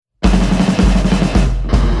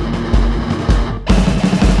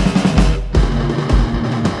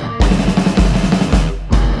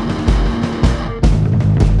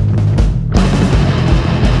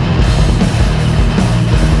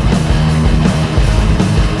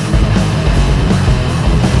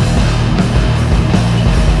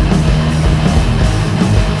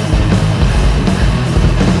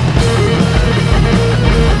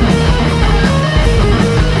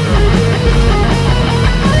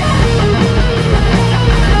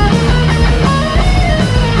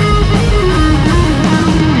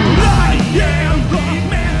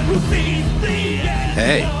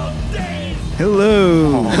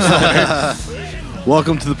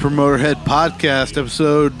Welcome to the Promoter Head Podcast,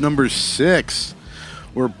 episode number 6.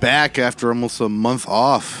 We're back after almost a month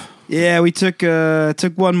off. Yeah, we took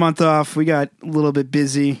 1 month off. We got a little bit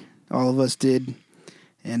busy. All of us did.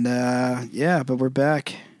 And but we're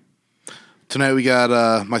back. Tonight we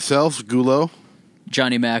got myself, Gulo.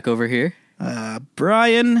 Johnny Mac over here.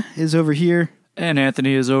 Brian is over here. And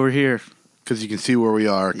Anthony is over here. Because you can see where we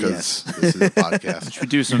are, because this is a podcast. Should we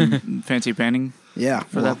do some fancy panning? Yeah.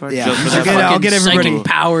 For that part? Yeah. Just for that I'll get everybody. Psychic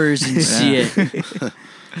powers and see it.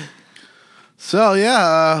 So,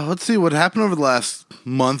 let's see what happened over the last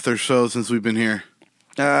month or so since we've been here.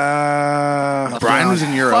 Brian was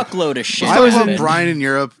in Europe. Fuckload of shit. I was in Brian in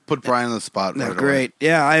Europe. Put Brian on the spot. No, right great. away.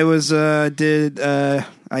 Yeah, I was did a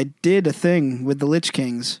thing with the Lich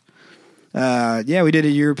Kings. We did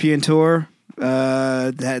a European tour.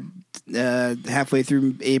 That halfway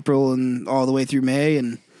through April and all the way through May,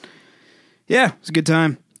 and yeah, it was a good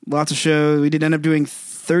time. Lots of shows. We did end up doing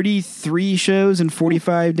 33 shows in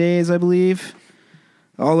 45 days, I believe,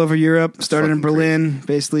 all over Europe. Started in Berlin,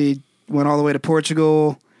 basically went all the way to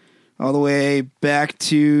Portugal, all the way back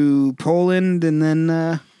to Poland, and then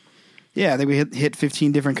I think we hit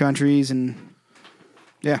 15 different countries, and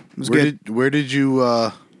yeah, it was good. Where did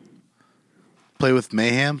you play with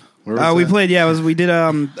Mayhem? We played. Yeah, we did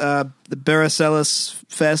the Barcelos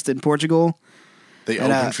Fest in Portugal. They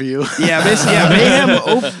opened for you. Yeah, basically,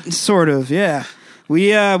 Mayhem sort of. Yeah,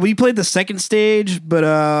 we played the second stage,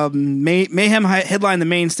 but Mayhem headlined the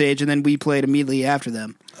main stage, and then we played immediately after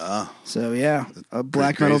them. So yeah, a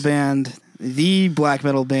black metal band, the black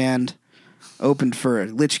metal band, opened for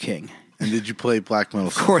Lich King. And did you play black metal?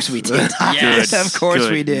 Of course we did. Yes. Of course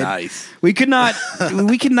we did. Nice. We could not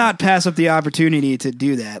pass up the opportunity to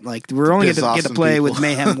do that. Like we're only get to play with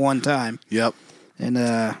Mayhem one time. Yep. And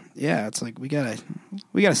it's like we gotta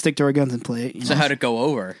stick to our guns and play it. So how'd it go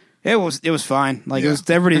over? It was fine. Like it was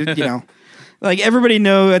everybody, like everybody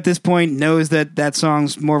at this point knows that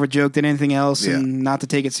song's more of a joke than anything else, and not to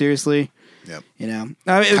take it seriously. Yep.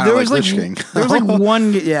 There was like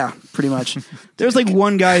one, pretty much. There was like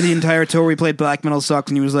one guy the entire tour we played Black Metal Sucks,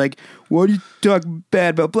 and he was like, "Why do you talk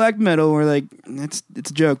bad about black metal?" And we're like, it's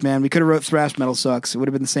a joke, man. We could have wrote Thrash Metal Sucks. It would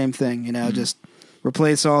have been the same thing, just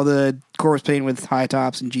replace all the chorus paint with high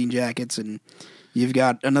tops and jean jackets, and you've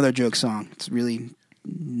got another joke song. It's really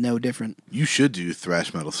no different. You should do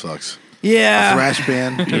Thrash Metal Sucks. Yeah. A thrash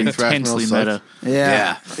band doing Thrash Metal Intensely Sucks. meta.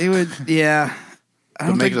 Yeah. It would,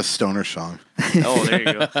 But make it a stoner song. Oh, there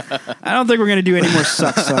you go. I don't think we're gonna do any more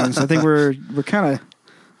suck songs. I think we're kind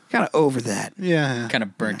of over that. Yeah. Kind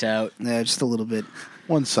of burnt out. Yeah, just a little bit.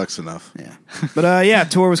 One sucks enough. Yeah,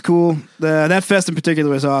 but tour was cool. That fest in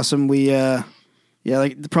particular was awesome. We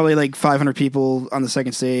probably like 500 people on the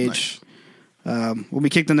second stage. Nice. When we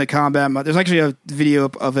kicked into combat, there's actually a video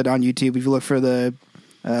of it on YouTube. If you look for the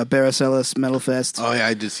Barcelos Metal Fest. Oh yeah,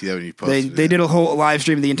 I did see that when you posted. They did a whole live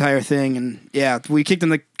stream of the entire thing, and we kicked in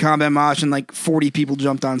the combat mosh, and like 40 people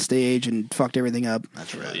jumped on stage and fucked everything up.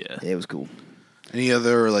 That's right. Yeah. It was cool. Any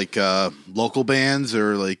other like local bands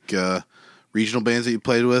or like regional bands that you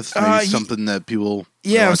played with? Maybe something that people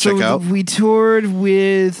want to check out. We toured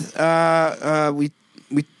with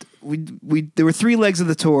we there were 3 legs of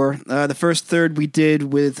the tour. The first third we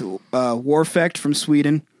did with Warfect from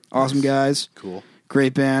Sweden. Awesome guys. Cool.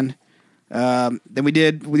 Great band. Then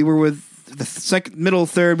we were with the middle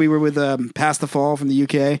third. We were with Past the Fall from the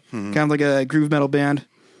UK, kind of like a groove metal band.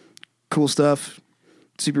 Cool stuff,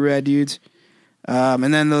 super rad dudes.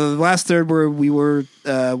 And then the last third we were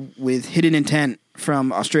with Hidden Intent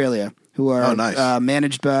from Australia, who are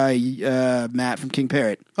managed by Matt from King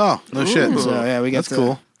Parrot. Oh no shit! So yeah, we got that's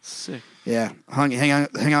cool. Sick. Yeah, hang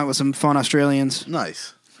out with some fun Australians.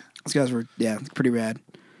 Nice. Those guys were pretty rad.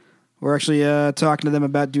 We're actually talking to them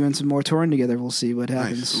about doing some more touring together. We'll see what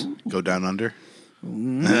happens. Nice. Go down under.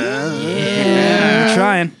 We're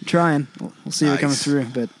trying. We'll see what comes through.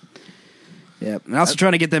 But yeah, and also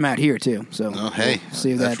trying to get them out here too. So we'll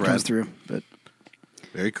see if that comes through. But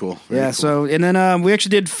very cool. Cool. So and then we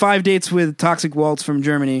actually did 5 dates with Toxic Waltz from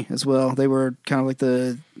Germany as well. They were kind of like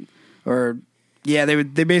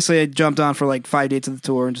they basically jumped on for like 5 dates of the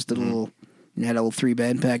tour and just did a little, had a little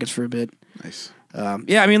 3-band package for a bit. Nice. I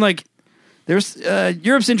mean, like, there's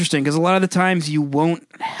Europe's interesting because a lot of the times you won't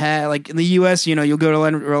have, like in the U.S., you'll go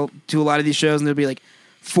to a lot of these shows and there'll be like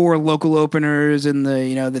 4 local openers and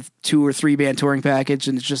the 2 or 3 band touring package,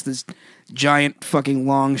 and it's just this giant fucking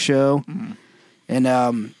long show. And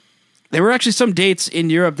there were actually some dates in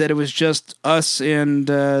Europe that it was just us and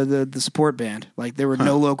the support band. Like there were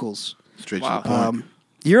no locals. Straight to the point.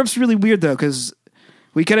 Europe's really weird though because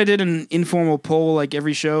we kind of did an informal poll like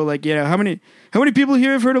every show, like how many people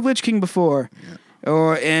here have heard of Lich King before?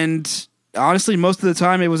 And honestly, most of the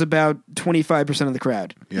time it was about 25% of the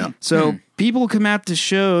crowd. Yeah. So people come out to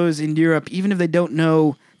shows in Europe, even if they don't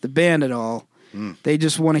know the band at all. They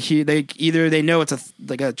just want to hear. They know it's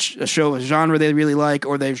a show, a genre they really like,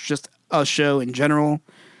 or there's just a show in general.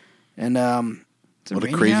 And what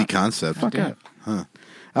a crazy concept. Fuck up.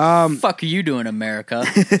 Fuck are you doing, America?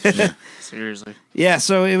 Seriously. Yeah,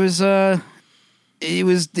 so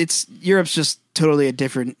it's Europe's just totally a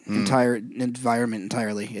different entire environment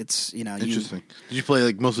entirely. It's, Interesting. Did you play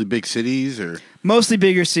like mostly big cities or? Mostly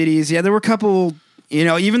bigger cities. Yeah, there were a couple,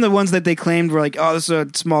 even the ones that they claimed were like, oh, this is a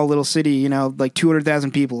small little city, like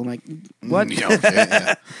 200,000 people. I'm like, what? Yeah, okay,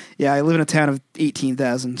 yeah. Yeah, I live in a town of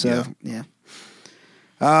 18,000, so yeah.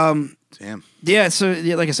 Damn. Yeah, so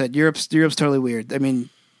like I said, Europe's totally weird. I mean,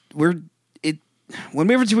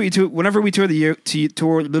 whenever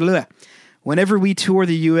we tour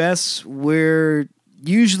the US, we're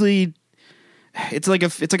usually it's like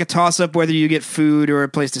a toss up whether you get food or a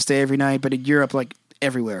place to stay every night. But in Europe, like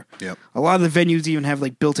everywhere, Yep. a lot of the venues even have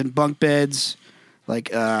like built-in bunk beds. Like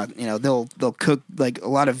they'll cook, like a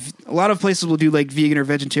lot of places will do like vegan or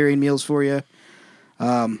vegetarian meals for you.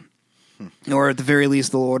 Or at the very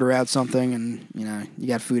least, they'll order out something, and you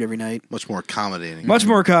got food every night. Much more accommodating. Much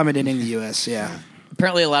more accommodating in the U.S. Yeah,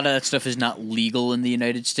 Apparently, a lot of that stuff is not legal in the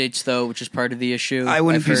United States, though, which is part of the issue. I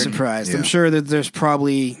wouldn't I've be heard. surprised. Yeah. I'm sure that there's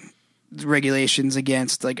probably regulations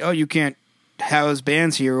against, like, oh, you can't house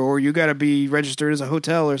bands here, or you got to be registered as a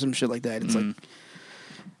hotel or some shit like that. It's like,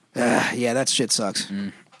 yeah, that shit sucks.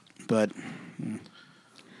 But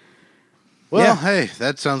Well, Yeah. hey,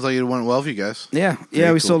 that sounds like it went well for you guys. yeah,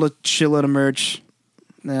 Very we cool. sold a shitload of merch.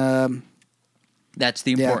 That's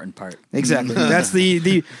the important part. Exactly. That's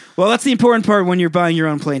the important part when you're buying your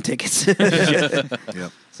own plane tickets.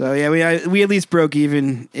 Yep. So yeah, we at least broke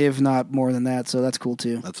even, if not more than that. So that's cool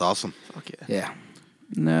too. That's awesome. Fuck yeah. Yeah.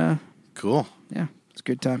 No. Cool. Yeah, it's a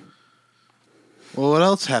good time. Well, what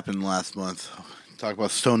else happened last month? Talk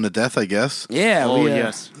about Stoned to Death, I guess. Yeah. Oh, we,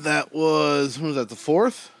 yes. That was, when was that, the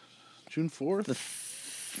 4th? June 4th?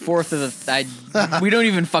 Fourth of the... we don't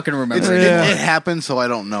even fucking remember. Yeah. It happened, so I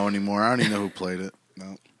don't know anymore. I don't even know who played it.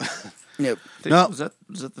 No. Yep. No. Was that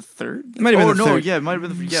the third? It might have been the no, third. yeah, it might have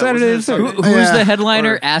been the yeah, Saturday wasn't the it third. Who was Yeah. the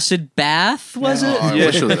headliner? Or- Acid Bath, was Oh, it? I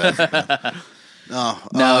wish it was that. No,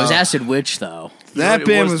 No, it was Acid Witch, though. That It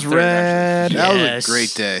band was was the third, rad. actually. That was Yes. a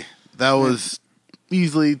great day. That was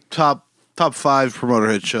easily top 5 promoter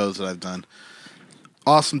hit shows that I've done.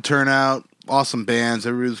 Awesome turnout, awesome bands.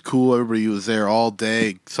 Everybody was cool. Everybody was there all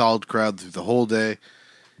day. Solid crowd through the whole day.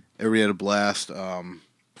 Everybody had a blast.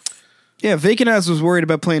 Yeah, Vacant House was worried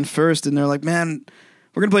about playing first, and they're like, "Man,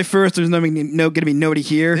 we're gonna play first. There's gonna be nobody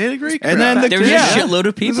here." They had a great crowd. And then There was a shitload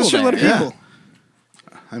of people There's a shitload there. of people.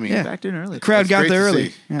 I mean, Yeah. Backed in early. Crowd it's got great there to early.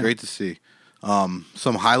 see. Yeah. Great to see.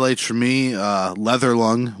 Some highlights for me.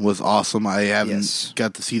 Leatherlung was awesome. I haven't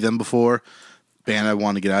got to see them before. Band I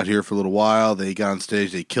wanted to get out here for a little while. They got on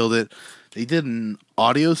stage. They killed it. They did an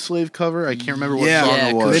Audio Slave cover. I can't remember what Yeah. song Yeah,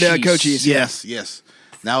 it was. They did Cochise. Yes.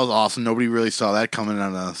 That was awesome. Nobody really saw that coming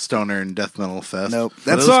on a stoner and death metal fest. Nope. But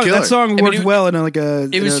That it was killer. song worked it- well in like a.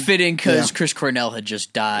 It was fitting because yeah. Chris Cornell had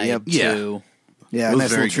just died, Yep. Yeah. too. Yeah, It was nice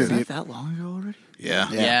very little good. tribute. that long ago already? Yeah.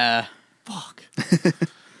 Yeah. Fuck.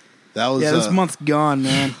 That was. Yeah, this month's gone,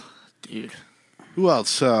 man. Dude. Who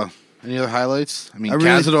else? Any other highlights? I mean, I really-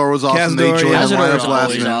 Cazador was awesome. They Cazador, joined yeah. the Cazador lineup was last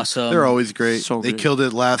always minute. awesome. They're always great. So They good. killed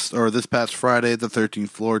it this past Friday at the 13th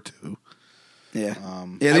floor too. Yeah.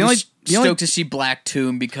 I was stoked to see Black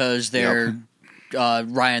Tomb because their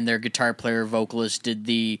Ryan, their guitar player vocalist, did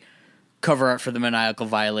the cover art for the Maniacal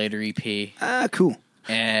Violator EP, Cool.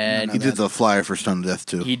 and He did the flyer for Stoned to Death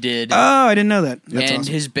too. he did, Oh, I didn't know that. and That's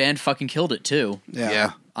awesome. his band fucking killed it too.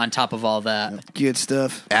 Yeah. On top of all that, Good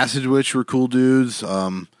stuff. Acid Witch were cool dudes.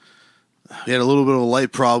 They had a little bit of a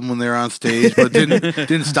light problem when they were on stage, but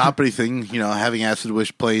didn't stop anything. Having Acid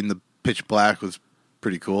Witch play in the pitch black was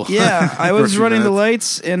pretty cool. Yeah, I For a was few running the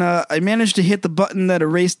minutes. lights, and I managed to hit the button that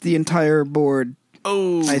erased the entire board.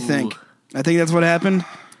 Oh. I think that's what happened.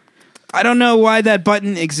 I don't know why that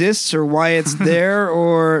button exists, or why it's there,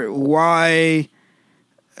 or why.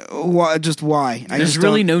 Just why? I there's just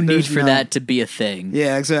really don't- no need there's for that to be a thing.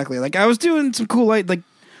 Yeah, exactly. Like I was doing some cool light, like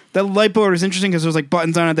that light board was interesting because there's like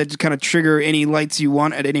buttons on it that just kind of trigger any lights you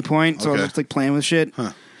want at any point. So I was Okay. just like playing with shit.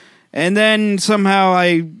 Huh. And then somehow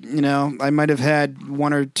I might have had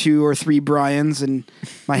 1 or 2 or 3 Brians, and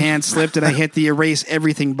my hand slipped, and I hit the erase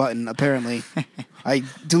everything button. Apparently, I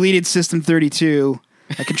deleted System 32.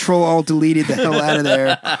 I Control-Alt deleted the hell out of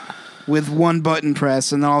there with one button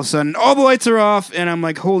press, and then all of a sudden, all the lights are off, and I'm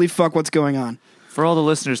like, "Holy fuck, what's going on?" For all the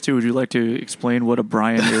listeners, too, would you like to explain what a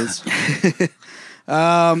Brian is?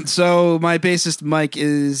 So my bassist Mike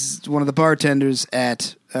is one of the bartenders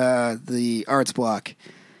at the Arts Block,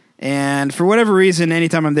 and for whatever reason,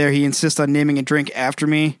 anytime I'm there, he insists on naming a drink after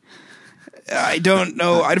me. I don't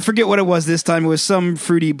know. I forget what it was this time. It was some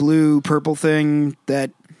fruity blue purple thing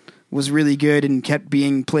that was really good and kept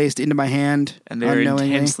being placed into my hand. And they're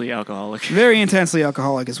unknowingly. intensely alcoholic. Very intensely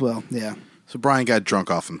alcoholic as well. Yeah. So Brian got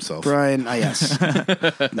drunk off himself. Brian, yes.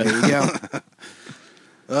 There you go.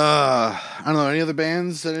 I don't know, any other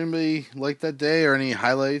bands that anybody liked that day or any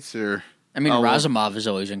highlights or I mean, Oh, well. Razumov is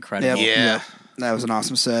always incredible. Yep. That was an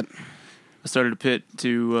awesome set. I started a pit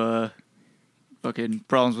to fucking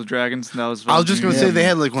Problems with Dragons. And that was fun. I was just going to say they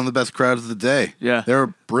had like one of the best crowds of the day. Yeah. They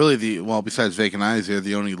were really besides Vacant Eyes, they're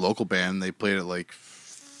the only local band. They played at like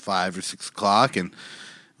 5 or 6 o'clock and it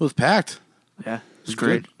was packed. Yeah, it was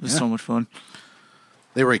great. good. It was Yeah. so much fun.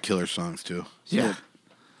 They write killer songs too. Yeah.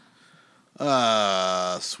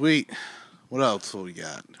 Sweet. What else we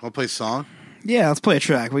got? Want to play a song? Yeah, let's play a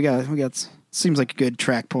track. We got seems like a good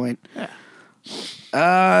track point. Yeah.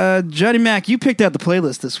 Johnny Mac, you picked out the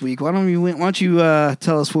playlist this week. Why don't you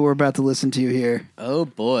tell us what we're about to listen to here? Oh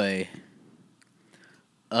boy.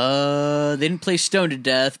 They didn't play Stone to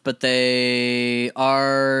Death, but they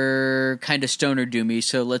are kind of stoner doomy.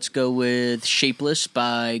 So let's go with Shapeless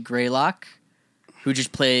by Greylock, who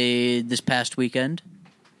just played this past weekend.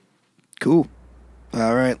 Cool.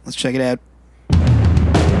 All right, let's check it out.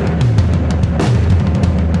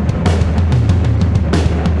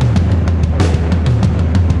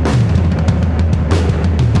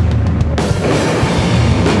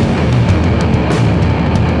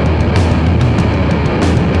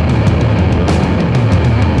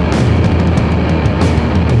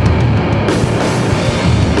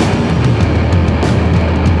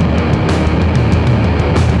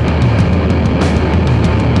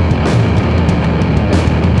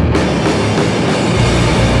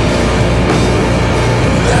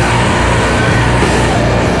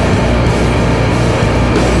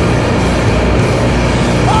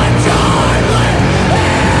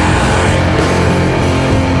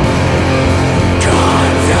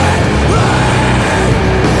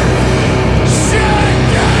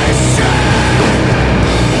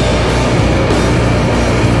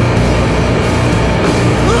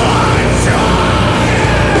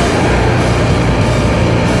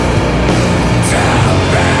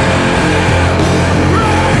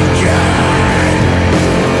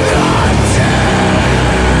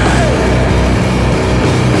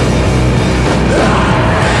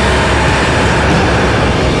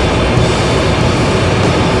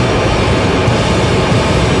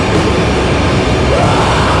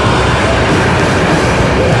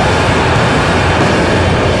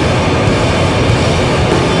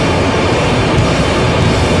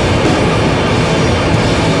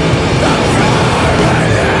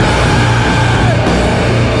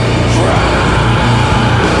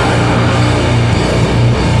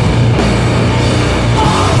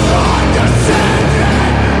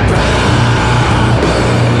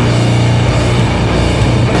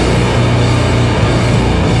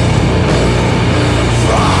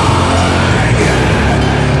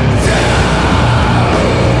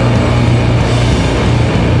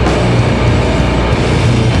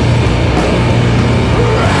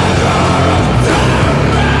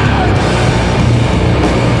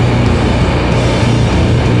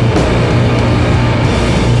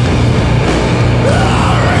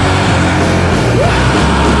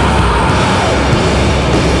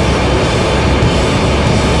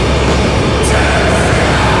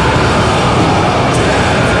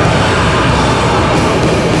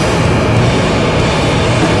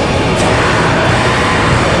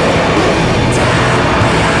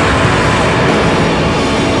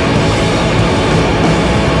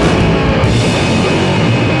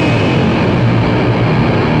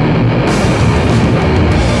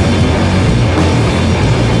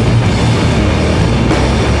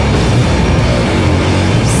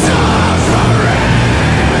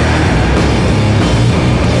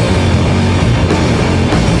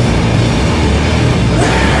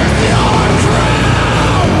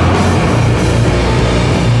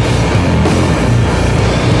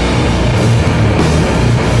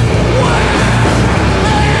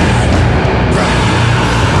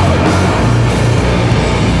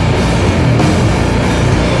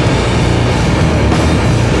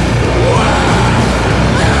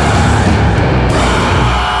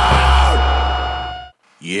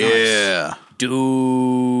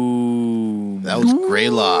 Doom. That was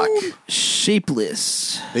Greylock.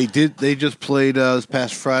 Shapeless. They just played this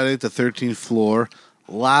past Friday at the 13th floor.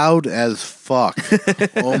 Loud as fuck.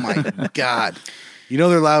 Oh my god. You know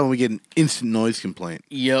they're loud when we get an instant noise complaint.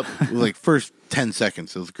 Yep. Like first 10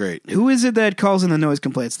 seconds, it was great. Who is it that calls in the noise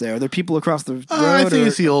complaints there? Are there people across the road? I think or-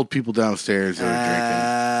 it's the old people downstairs that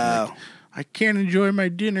are drinking. Like, I can't enjoy my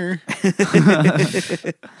dinner.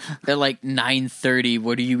 At like 9:30.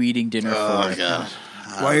 What are you eating dinner Oh, for? God.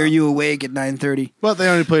 Why are you awake at 9:30? But they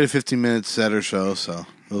only played a 15-minute set or so, so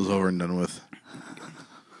it was over and done with.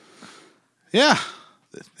 Yeah,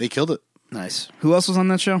 they killed it. Nice. Who else was on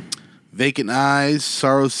that show? Vacant Eyes,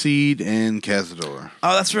 Sorrow Seed, and Cazador.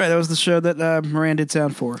 Oh, that's right. That was the show that Moran did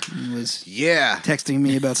sound for. He was Yeah. texting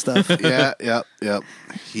me about stuff. Yep.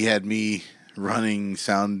 He had me running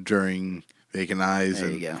sound during Vacant Eyes. There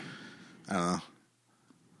and you go. I don't know.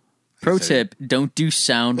 Pro tip: don't do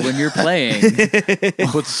sound when you're playing.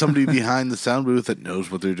 Put somebody behind the sound booth that knows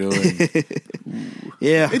what they're doing.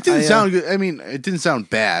 Yeah. It didn't sound good. I mean, it didn't sound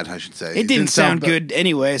bad, I should say. It didn't sound ba- good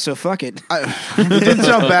anyway, so fuck it. It didn't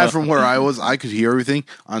sound bad from where I was. I could hear everything.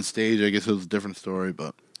 On stage, I guess it was a different story,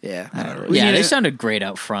 but Yeah. Yeah, they sounded great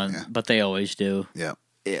out front, but they always do. yeah.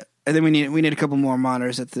 Yeah. And then we need a couple more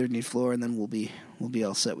monitors at the 3rd floor, and then we'll be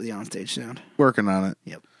all set with the onstage sound. Working on it.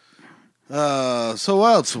 Yep. So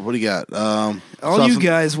what else? What do you got? All saw you some-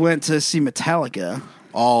 guys went to see Metallica.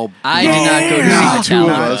 All I did not go to nah, see two of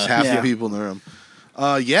Metallica. us, half Yeah. the people in the room.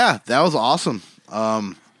 Yeah, that was awesome. What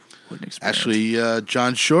an experience. Actually,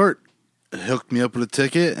 John Short hooked me up with a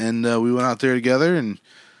ticket, and we went out there together and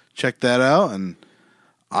checked that out. And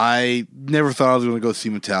I never thought I was going to go see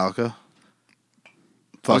Metallica.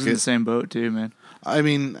 I was Fuck in the it. same boat too, man. I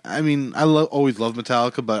mean, I always loved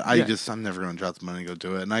Metallica, but Yeah. I'm never going to drop the money and go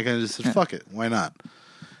do it. And I kind of just said, fuck it, why not?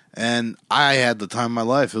 And I had the time of my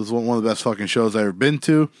life. It was one of the best fucking shows I've ever been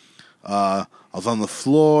to. I was on the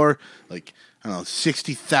floor, like, I don't know,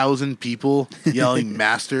 60,000 people yelling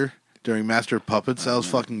Master during Master of Puppets. That was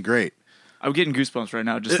fucking great. I'm getting goosebumps right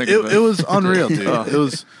now just It, thinking about it was unreal, dude. Oh. It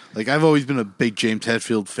was like I've always been a big James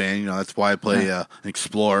Hetfield fan. You know, that's why I play an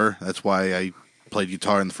Explorer. That's why I played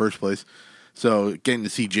guitar in the first place. So getting to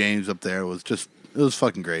see James up there was it was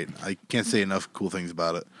fucking great. I can't say enough cool things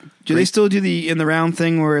about it. Do they still do the in the round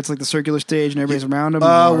thing where it's like the circular stage and everybody's around them?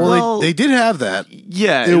 Well, they did have that.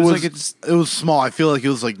 Yeah, It was like it's it was small. I feel like it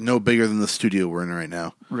was like no bigger than the studio we're in right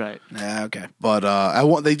now. right. Okay.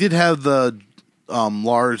 But they did have the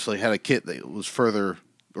Lars like had a kit that was further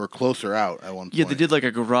or closer out at one point. Yeah, they did like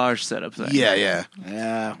a garage setup thing. Yeah. Yeah.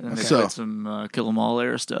 And then they So- played some Kill 'Em All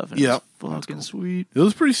era stuff. And Yep. it was fucking sweet. It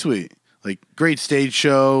was pretty sweet. Like great stage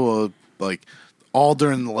show. Like all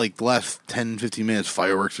during like the last 10, 15 minutes,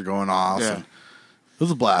 fireworks are going off. Yeah. And it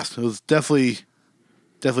was a blast. It was definitely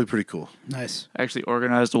pretty cool. Nice. I actually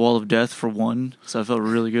organized a wall of death for one, so I felt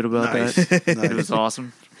really good about Nice. that. Nice. It was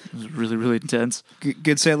awesome. It was really, really intense.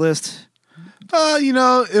 Good set list.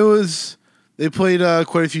 It was. They played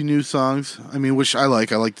quite a few new songs. I mean, which I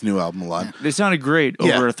like. I like the new album a lot. They sounded great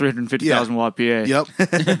Yeah. over a 350,000 watt PA. Yep.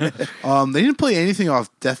 They didn't play anything off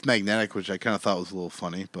Death Magnetic, which I kind of thought was a little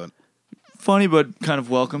funny, but Funny, but kind of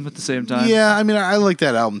welcome at the same time. yeah, I mean, I like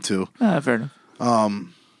that album too. Fair enough.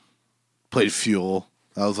 Played Fuel.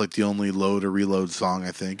 That was like the only load or reload song,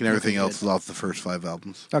 I think, and everything else was off the first 5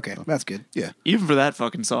 albums. Okay, that's good. Yeah. Even for that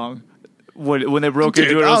fucking song, when they broke Dude,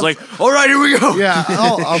 into it, I I was was- like, all right, here we go. Yeah,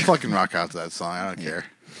 I'll fucking rock out to that song. I don't care.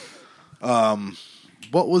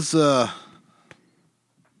 What was the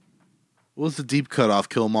deep cut off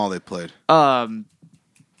Kill 'Em All they played?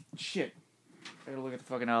 Shit. I gotta look at the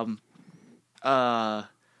fucking album. That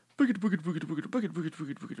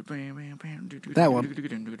one.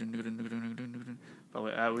 Oh,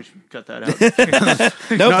 wait, we should cut that out.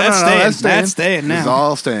 Nope, that's staying. that's staying. That's staying now. It's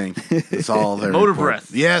all staying. It's all there. Motor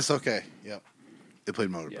Breath. Yes, okay. Yep. They played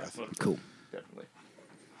Motor Breath. Cool. Definitely.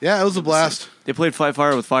 Yeah, it was a blast. They played Fight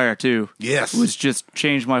Fire with Fire too. Yes. Which just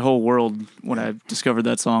changed my whole world when I discovered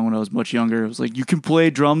that song when I was much younger. It was like, you can play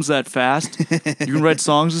drums that fast. You can write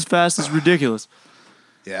songs as fast. It's ridiculous.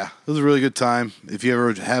 Yeah, it was a really good time. If you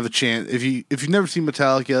ever have a chance, if you've never seen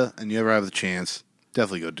Metallica and you ever have the chance,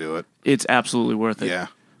 definitely go do it. It's absolutely worth it. Yeah.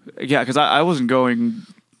 Yeah, because I wasn't going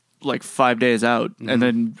like 5 days out. And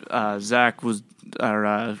then Zach was,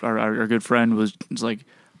 our good friend was like,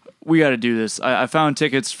 we got to do this. I found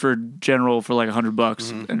tickets for General for like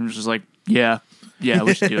 $100, and it was just like, yeah,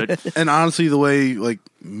 we should do it. And honestly, the way like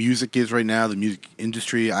music is right now, the music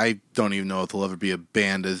industry, I don't even know if there'll ever be a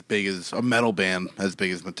band as big as a metal band as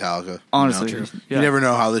big as Metallica. Honestly, you know? yeah. You never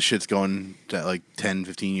know how this shit's going to, like 10,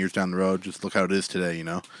 15 years down the road. Just look how it is today. You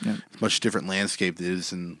know, Yeah. it's a much different landscape than it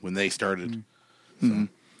is than when they started. I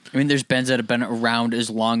mean, there's bands that have been around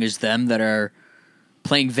as long as them that are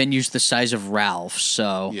playing venues the size of Ralph's.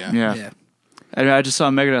 So Yeah, Yeah. I just saw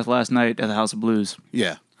Megadeth last night at the House of Blues.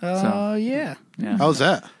 yeah. Oh, yeah. Yeah, How was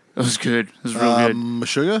that? it was good. It was real good.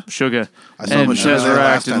 Meshuggah? Sugar. I saw and Meshuggah there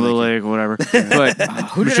last Tesseract and time Lil they Lake, whatever. But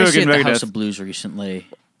Who did I Meshuggah see at and the House Megadeth. of Blues recently?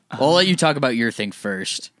 I'll let you talk about your thing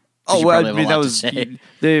first. 'cause Oh, you well, probably I have a mean, that lot to was say.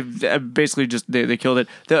 they basically just they killed it.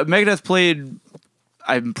 The Megadeth played.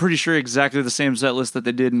 I'm pretty sure exactly the same set list that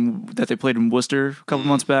they played in Worcester a couple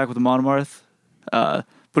months back with the Monomarth. But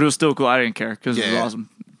it was still cool. I didn't care because it was Yeah. awesome.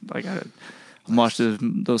 Like I watched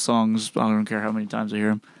those songs. I don't care how many times I hear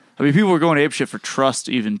them. I mean, people were going apeshit for Trust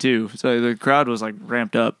even too. So the crowd was like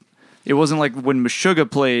ramped up. It wasn't like when Meshuggah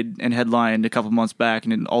played and headlined a couple months back,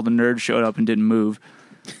 and then all the nerds showed up and didn't move.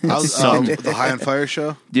 I was, sucked. the High on Fire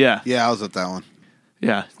show? Yeah, Yeah, I was at that one.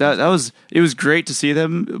 yeah. That was it. Was great to see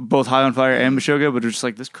them both High on Fire and Meshuggah, but it was just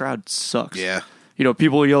like this crowd sucks. Yeah. You know,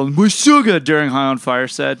 people yelling Meshuggah during High on Fire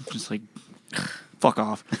set, just like fuck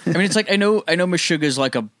off. I mean, it's like I know Meshuggah's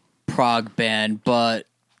like a prog band, but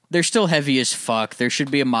they're still heavy as fuck. There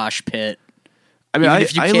should be a mosh pit. I mean, Even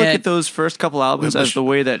if you I look can't- at those first couple albums as the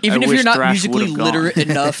way that Even I if wish you're not thrash musically would've gone. literate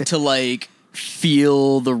enough to like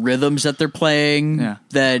feel the rhythms that they're playing, Yeah.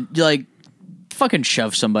 that like fucking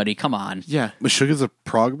shove somebody. Come on. Yeah, Meshuggah's a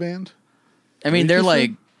prog band? I mean, they're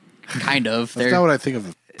like kind of. That's They're not what I think of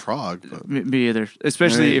as prog. But me either.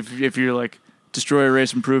 Especially Right. if you're like Destroy,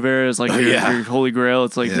 Erase, and Prove Error is like your holy grail.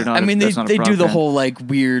 It's like Yeah. they're not. I mean, that's not a they prog do the band. whole like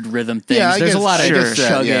weird rhythm things. Yeah, I There's a guess- lot of I guess that,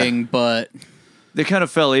 chugging, yeah. but They kind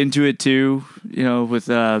of fell into it too, you know, with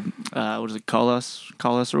what is it, Call Us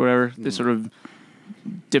or whatever. They sort of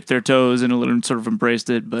dipped their toes in a little and sort of embraced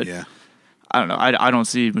it, but yeah. I don't know. I don't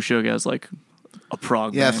see Meshuggah as like a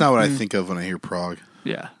prog. Yeah, band. that's not what I think of when I hear prog.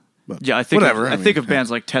 Yeah, But yeah. I think whatever. I think of bands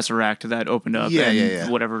like Tesseract that opened up, Yeah, and yeah.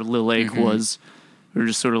 whatever Lil Lake was. They're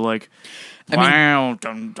just sort of like, I mean- wow,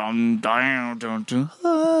 dun, dun, dun, dun, dun,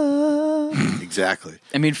 ah. Exactly.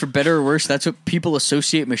 I mean, for better or worse, that's what people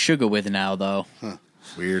associate Meshuggah with now, though.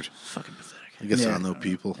 Weird. Fucking pathetic. I guess I Yeah. don't know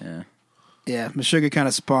people. Yeah. Yeah, Meshuggah kind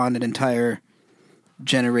of spawned an entire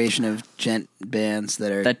generation of gent bands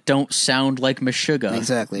that are That don't sound like Meshuggah.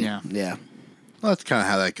 exactly. Yeah. Yeah. Well, that's kind of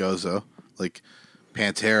how that goes, though. Like,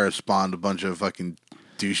 Pantera spawned a bunch of fucking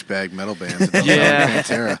douchebag metal bands. That don't Yeah. sound like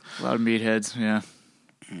Pantera. A lot of meatheads. Yeah,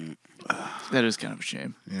 that is kind of a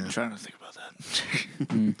shame. Yeah. I'm trying to think about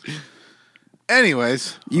that.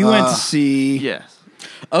 Anyways, You went to see Yeah.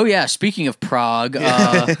 Oh yeah, speaking of Prague,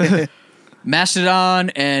 Mastodon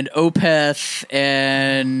and Opeth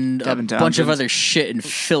and a Devin bunch of Townsend. other shit in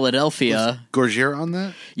Philadelphia. Gojira on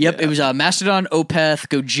that? Yep, it was Mastodon, Opeth,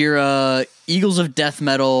 Gojira, Eagles of Death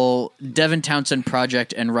Metal, Devin Townsend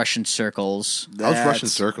Project, and Russian Circles. That was Russian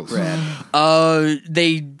That's Circles. rad.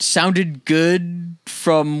 They sounded good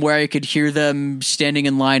from where I could hear them standing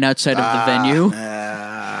in line outside of the venue.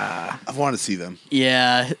 I've wanted to see them.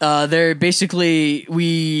 Yeah, they're basically,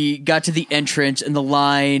 we got to the entrance and the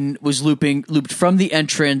line was looped from the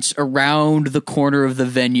entrance around the corner of the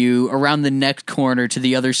venue, around the next corner to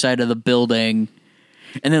the other side of the building,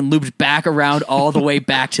 and then looped back around all the way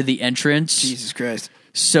back to the entrance. Jesus Christ.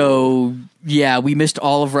 So yeah, we missed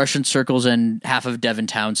all of Russian Circles and half of Devin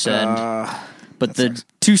Townsend. But the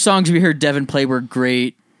two songs we heard Devin play were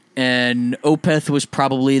great, and Opeth was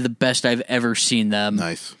probably the best I've ever seen them.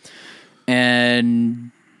 Nice.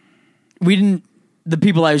 And the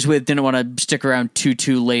people I was with didn't want to stick around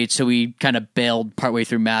too late, so we kind of bailed partway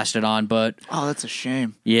through Mastodon. But Oh, that's a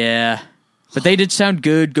shame. yeah, but they did sound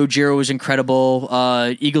good. Gojira was incredible.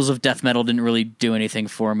 Eagles of Death Metal didn't really do anything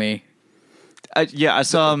for me. I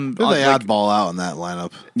saw him. They oddball out in that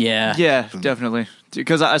lineup. Yeah, Yeah, definitely.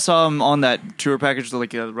 Because I saw him on that tour package,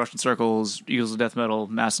 like Russian Circles, Eagles of Death Metal,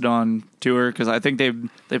 Mastodon tour. Because I think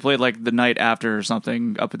they played like the night after or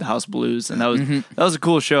something up at the House of Blues, and that was a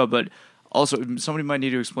cool show. But also, somebody might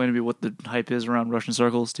need to explain to me what the hype is around Russian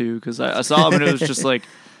Circles too. Because I saw him and it was just like,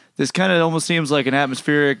 this kind of almost seems like an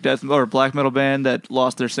atmospheric death or black metal band that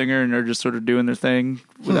lost their singer and are just sort of doing their thing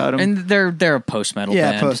without him. and they're a post metal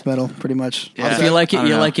Yeah, band. post metal, pretty much. Yeah. If you like I it, don't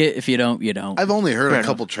you know. like it. If you don't, you don't. I've only heard Fair a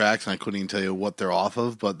couple tracks, and I couldn't even tell you what they're off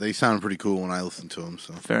of, but they sound pretty cool when I listen to them.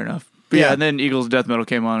 So Fair enough. But yeah, and then Eagles of Death Metal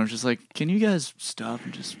came on. I was just like, can you guys stop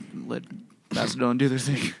and just let Mastodon do their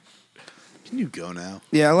thing? can you go now?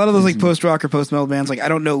 Yeah, a lot of those like post rock or post metal bands, like I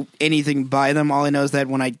don't know anything by them. All I know is that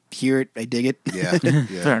when I hear it, I dig it. Yeah, Fair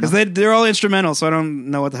yeah. Because enough. they're all instrumental, so I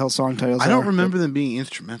don't know what the hell song titles are. I don't remember them being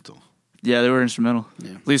instrumental. Yeah, they were instrumental.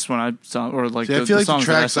 At least when I saw, or like See, the, I feel like the songs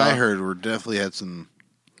that tracks saw. I heard were definitely had some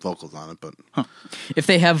vocals on it, but If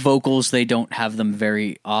they have vocals, they don't have them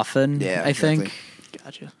very often. Yeah, I think. exactly.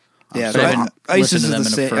 Gotcha. Yeah, So I haven't ISIS listened to is them the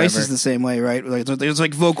in same. forever. ISIS is the same way, right? Like there's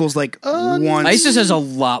like vocals like once. ISIS has a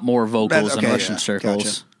lot more vocals Okay, than Russian yeah, Circles.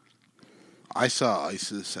 gotcha. I saw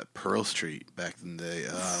ISIS at Pearl Street back in the day.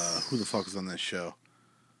 Who the fuck was on that show?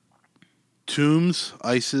 Tombs,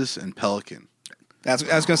 ISIS, and Pelican. I was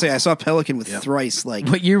going to say, I saw Pelican with Yep. Thrice like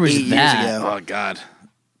What year was 8 that? years ago. Oh, God.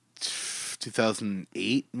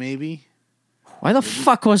 2008, maybe? Why the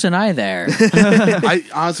fuck wasn't I there? I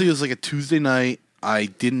honestly, it was like a Tuesday night. I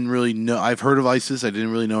didn't really know. I've heard of ISIS. I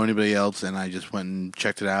didn't really know anybody else, and I just went and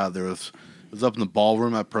checked it out. It was up in the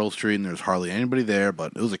ballroom at Pearl Street, and there was hardly anybody there,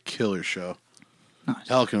 but it was a killer show.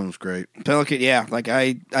 Pelican was great. Pelican, yeah. Like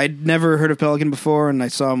I'd never heard of Pelican before, and I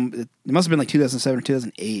saw him. It must have been like 2007 or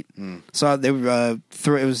 2008. Saw they were.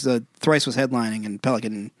 It was Thrice was headlining, and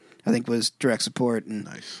Pelican I think was direct support, and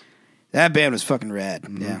Nice. that band was fucking rad.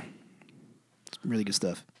 Yeah, it's really good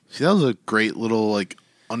stuff. See, that was a great little like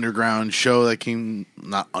underground show that came.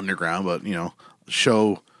 Not underground, but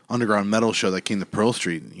underground metal show that came to Pearl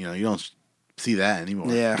Street. You don't see that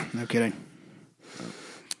anymore. Yeah, no kidding.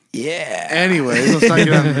 Yeah. Anyways, let's not get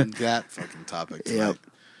on that fucking topic tonight.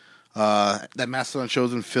 Yep. That Mastodon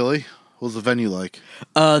show's in Philly. What was the venue like?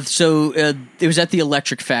 So it was at the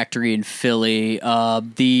Electric Factory in Philly.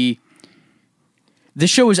 The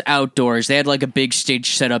show was outdoors. They had like a big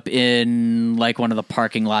stage set up in like one of the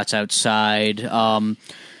parking lots outside.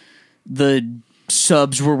 The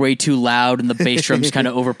subs were way too loud, and the bass drums kind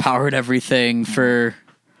of overpowered everything for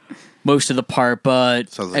most of the part. But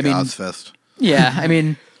Sounds like I mean, Ozfest. yeah, I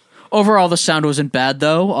mean, overall the sound wasn't bad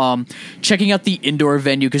though. Checking out the indoor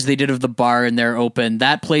venue because they did have the bar in there open.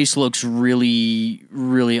 That place looks really,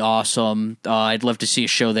 really awesome. I'd love to see a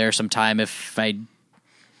show there sometime if I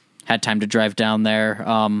had time to drive down there.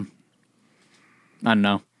 I don't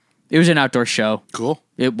know. It was an outdoor show. Cool.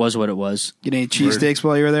 It was what it was. Get any cheesesteaks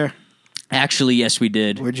while you were there? Actually, yes, we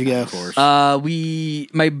did. Where'd you go? Of course.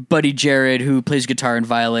 My buddy Jared, who plays guitar in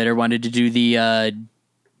Violator, wanted to do the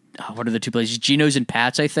what are the two places? Gino's and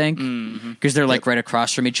Pat's, I think, because they're like right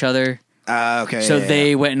across from each other. Okay. So yeah,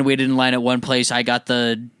 they went and waited in line at one place. I got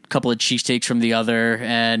the couple of cheesesteaks from the other,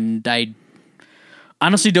 and I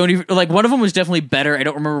honestly don't even like. One of them was definitely better. I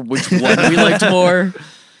don't remember which one we liked more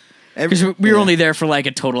because we were only there for like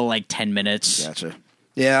a total of like 10 minutes. Gotcha.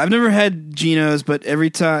 Yeah, I've never had Geno's, but every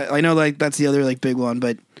time I know like that's the other like big one,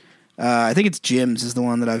 but I think it's Jim's is the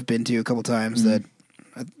one that I've been to a couple times. That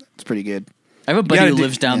it's pretty good. I have a buddy gotta who do-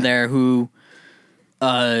 lives down yeah. there who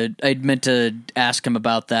I'd meant to ask him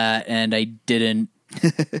about that, and I didn't.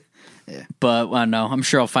 Yeah. But I don't know. I'm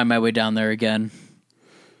sure I'll find my way down there again.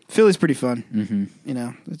 Philly's pretty fun.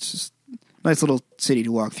 Mm-hmm. It's just a nice little city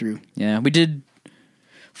to walk through. Yeah, we did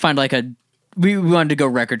find like we wanted to go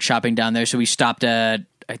record shopping down there, so we stopped at,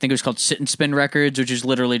 I think it was called Sit and Spin Records, which is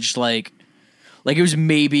literally just like it was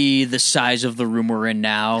maybe the size of the room we're in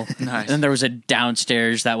now. Nice. And then there was a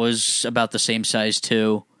downstairs that was about the same size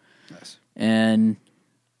too. Nice. And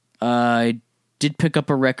I did pick up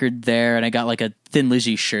a record there, and I got like a Thin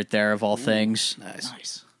Lizzy shirt there of all things.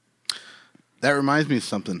 Nice. That reminds me of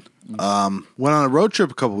something. Went on a road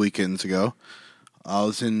trip a couple weekends ago. I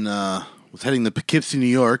was heading to Poughkeepsie, New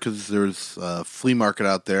York, because there's a flea market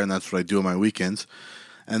out there, and that's what I do on my weekends.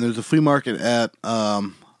 And there's a flea market at a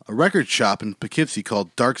record shop in Poughkeepsie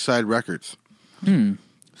called Dark Side Records.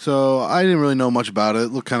 So I didn't really know much about it. It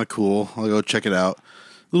looked kind of cool. I'll go check it out.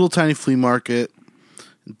 Little tiny flea market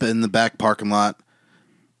in the back parking lot.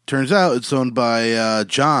 Turns out it's owned by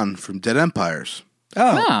John from Dead Empires.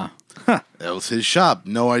 Oh, Ah, That was his shop.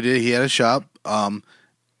 No idea he had a shop.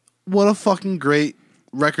 What a fucking great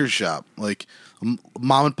record shop. Like a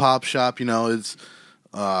mom and pop shop, it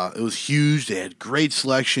was huge. They had great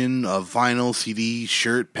selection of vinyl, CD,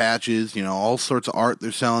 shirt, patches, all sorts of art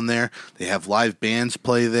they're selling there. They have live bands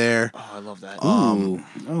play there. Oh, I love that. oh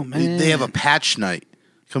They, man, they have a patch night.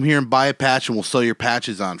 Come here and buy a patch and we'll sell your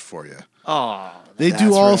patches on for you. Oh, They That's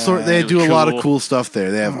do all right. sort. They do a lot of Cool. cool stuff there.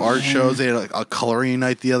 They have art shows. They had like a coloring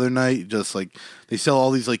night the other night. Just like they sell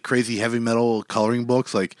all these like crazy heavy metal coloring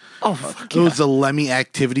books. Like fuck it was a Lemmy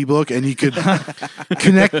activity book, and you could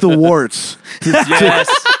connect the warts. yes.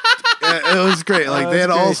 It was great. Like they had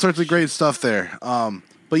that's all great. sorts of great stuff there.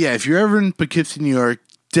 But yeah, if you're ever in Poughkeepsie, New York,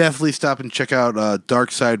 definitely stop and check out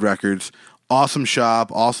Dark Side Records. Awesome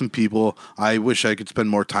shop, awesome people. I wish I could spend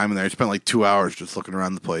more time in there. I spent like 2 hours just looking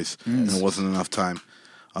around the place, and it wasn't enough time.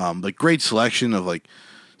 But great selection of like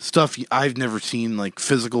stuff I've never seen, like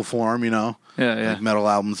physical form. Yeah. Like metal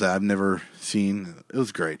albums that I've never seen. It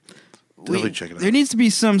was great. Definitely check it out. there needs to be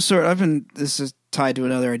some sort. This is tied to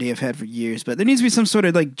another idea I've had for years, but there needs to be some sort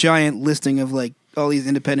of like giant listing of like all these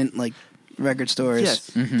independent like record stores. Yes.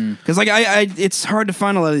 Because like I it's hard to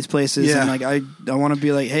find a lot of these places, Yeah. and like I want to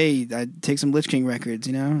be like, hey, I take some Lich King records,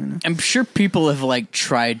 and I'm sure people have like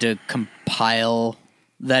tried to compile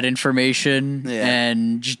that information Yeah.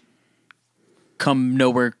 and just come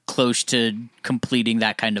nowhere close to completing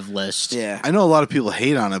that kind of list. Yeah. I know a lot of people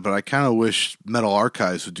hate on it, but I kind of wish Metal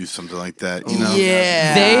Archives would do something like that. You know?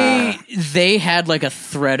 Yeah. They had like a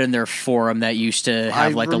thread in their forum that used to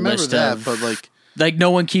have like a remember list that, of but like no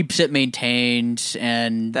one keeps it maintained,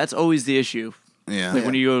 and That's always the issue. yeah, Like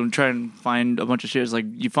when you go and try and find a bunch of shit, it's like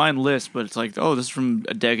you find lists, but it's like, oh, this is from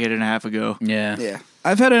a decade and a half ago. yeah. Yeah.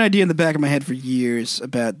 I've had an idea in the back of my head for years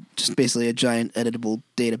about just basically a giant editable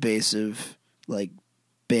database of like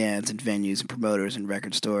bands and venues and promoters and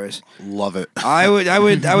record stores. love it. I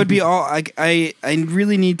would be all I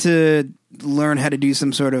really need to learn how to do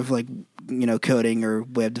some sort of like, you know, coding or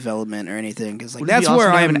web development or anything, because like Would it be that's awesome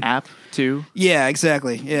where to have I'm an app too. Yeah,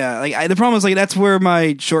 exactly. Yeah, like the problem is like that's where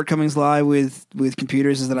my shortcomings lie with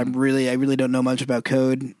computers, is that I really don't know much about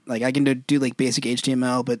code. Like I can do like basic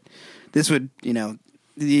HTML, but this would, you know,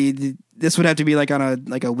 this would have to be like on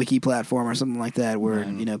a wiki platform or something like that, where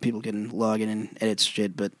you know people can log in and edit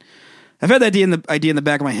shit. But I've had that idea in the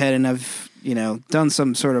back of my head, and I've, you know, done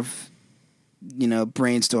some sort of, you know,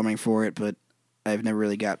 brainstorming for it, but I've never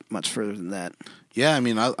really got much further than that. Yeah, I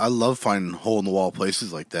mean, I love finding hole in the wall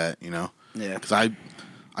places like that. You know, Yeah. because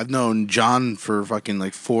I've known John for fucking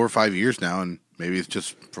like 4 or 5 years now, and maybe it's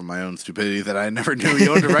just from my own stupidity that I never knew he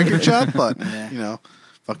owned a record shop. But you know,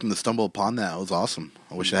 fucking to stumble upon that was awesome.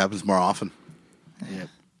 I wish it happens more often.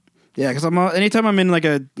 Yeah, because anytime I'm in like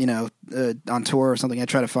a, you know, on tour or something, I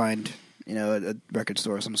try to find, you know, a record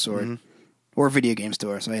store of some sort, or a video game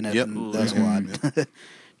store. So I end up in those a lot.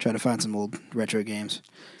 Try to find some old retro games.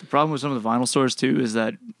 The problem with some of the vinyl stores too is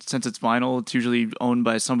that since it's vinyl, it's usually owned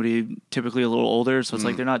by somebody typically a little older, so it's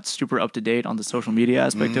like they're not super up to date on the social media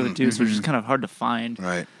aspect of it too. So it's just kind of hard to find.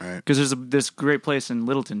 Right. Because there's this great place in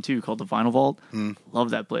Littleton too called the Vinyl Vault. Love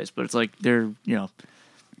that place, but it's like they're, you know,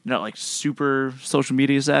 not like super social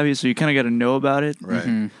media savvy, so you kind of got to know about it.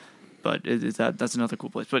 Right. But that's another cool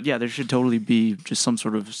place. But yeah, there should totally be just some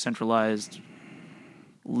sort of centralized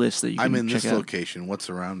list that you can I'm in check this out. location. What's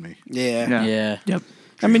around me? Yeah. Yeah. Yep.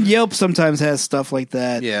 I mean, Yelp sometimes has stuff like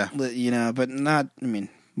that. Yeah. You know, but not, I mean,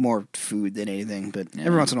 more food than anything. But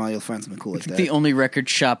every once in a while you'll find something cool like that. The only record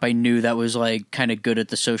shop I knew that was like kind of good at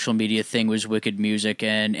the social media thing was Wicked Music,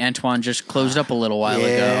 and Antoine just closed up a little while ago.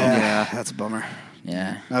 Yeah, that's a bummer.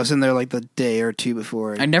 Yeah. I was in there like the day or two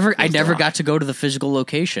before. I never closed off. got to go to the physical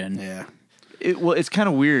location. Yeah. Well, it's kind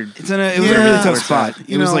of weird. It was in a Yeah. really tough Towards spot. that. It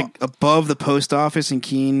You was know- like above the post office in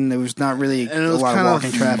Keene. There was not really And it a was lot kind of walking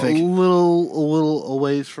of traffic. a little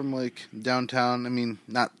away from like downtown. I mean,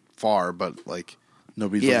 not far, but like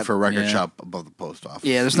nobody's Yeah. looking for a record Yeah. shop above the post office.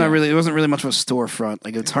 Yeah, there's not really. It wasn't really much of a storefront.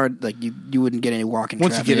 Like it's hard. Like you wouldn't get any walking.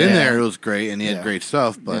 Once you traffic. get in Yeah. there, it was great, and he Yeah. had great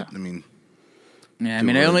stuff. But Yeah. I mean, Yeah, I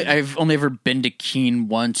mean, I've only ever been to Keene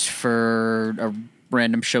once for a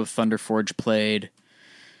random show Thunder Forge played,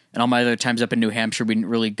 and all my other times up in New Hampshire, we didn't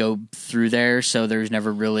really go through there, so there was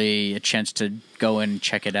never really a chance to go and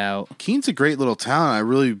check it out. Keene's a great little town. I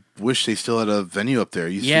really wish they still had a venue up there. I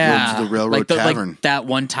used Yeah, to go to the Railroad like Tavern. Like that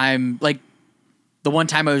one time, like the one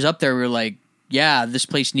time I was up there, we were like, "Yeah, this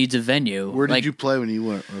place needs a venue." Where did like, you play when you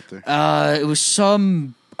went up there? It was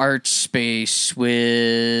some art space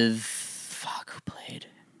with who played?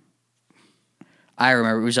 I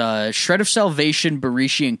remember it was Shred of Salvation,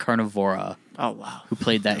 Barishi, and Carnivora Oh wow. who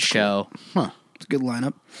played that show. It's a good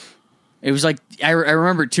lineup. It was like I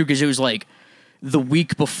remember it too because it was like the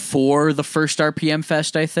week before the first RPM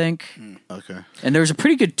Fest, I think, Okay. and there was a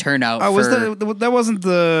pretty good turnout. Oh, was for, that wasn't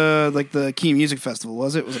the Keene Music Festival?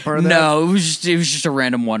 Was it? Was it part of that? No, it was just a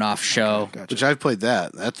random one-off show. Gotcha. Which I've played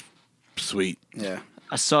that. That's sweet. Yeah.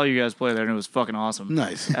 I saw you guys play there, and it was fucking awesome.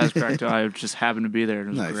 Nice. As Cracked I just happened to be there, and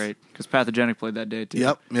it was Nice. great. Because Pathogenic played that day, too.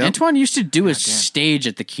 Yep. Antoine used to do a stage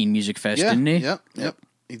at the Keene Music Fest, Yeah. didn't he? Yep.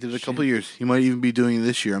 He did it a couple years. He might even be doing it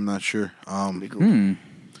this year. I'm not sure. I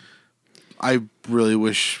really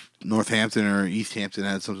wish Northampton or East Hampton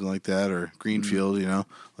had something like that, or Greenfield. You know,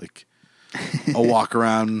 like a walk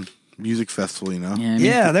around music festival. You know. Yeah, I mean,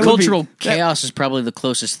 Yeah, that would be- cultural chaos is probably the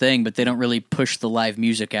closest thing, but they don't really push the live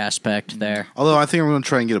music aspect there. Although I think I'm going to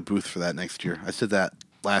try and get a booth for that next year. I said that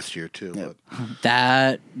last year too. Yep.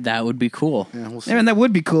 But That would be cool. yeah, we'll see. I mean, that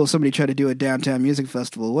would be cool if somebody tried to do a downtown music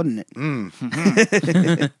festival, wouldn't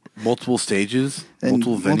it? Multiple stages, And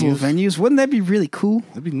multiple venues. Wouldn't that be really cool?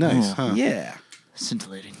 That'd be nice, huh? Yeah.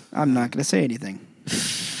 Scintillating. I'm not going to say anything.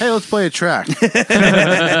 Hey, let's play a track.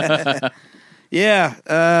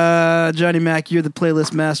 Yeah. Johnny Mac, you're the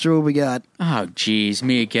playlist master. What we got? Oh, geez,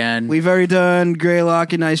 me again. We've already done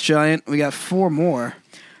Greylock and Ice Giant. We got 4 more.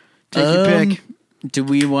 Take your pick. Do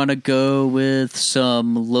we want to go with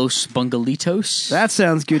some Los Bungalitos? That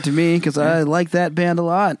sounds good to me because I like that band a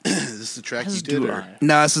lot. Is this the track you As did? do Or? I.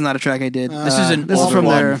 No, this is not a track I did. This is an this is older from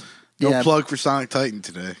one. their. No Yeah. plug for Sonic Titan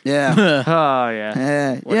today. Yeah. Oh, yeah.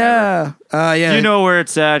 Yeah. Whatever. Yeah. You know where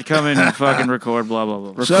it's at. Come in and fucking record, blah,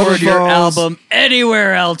 blah, blah. Summer Record your Falls. album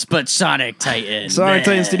anywhere else but Sonic Titan.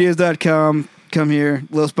 SonicTitanStudios.com. Come here.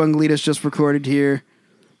 Los Bungalitos just recorded here.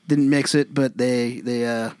 Didn't mix it, but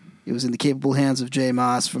it was in the capable hands of Jay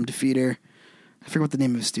Moss from Defeater. I forget what the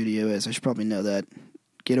name of his studio is. I should probably know that.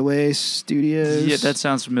 Getaway Studios. Yeah, that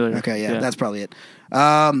sounds familiar. Okay, yeah, that's probably it.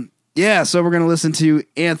 Yeah, so we're gonna listen to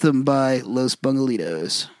Anthem by Los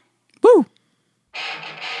Bungalitos. Woo!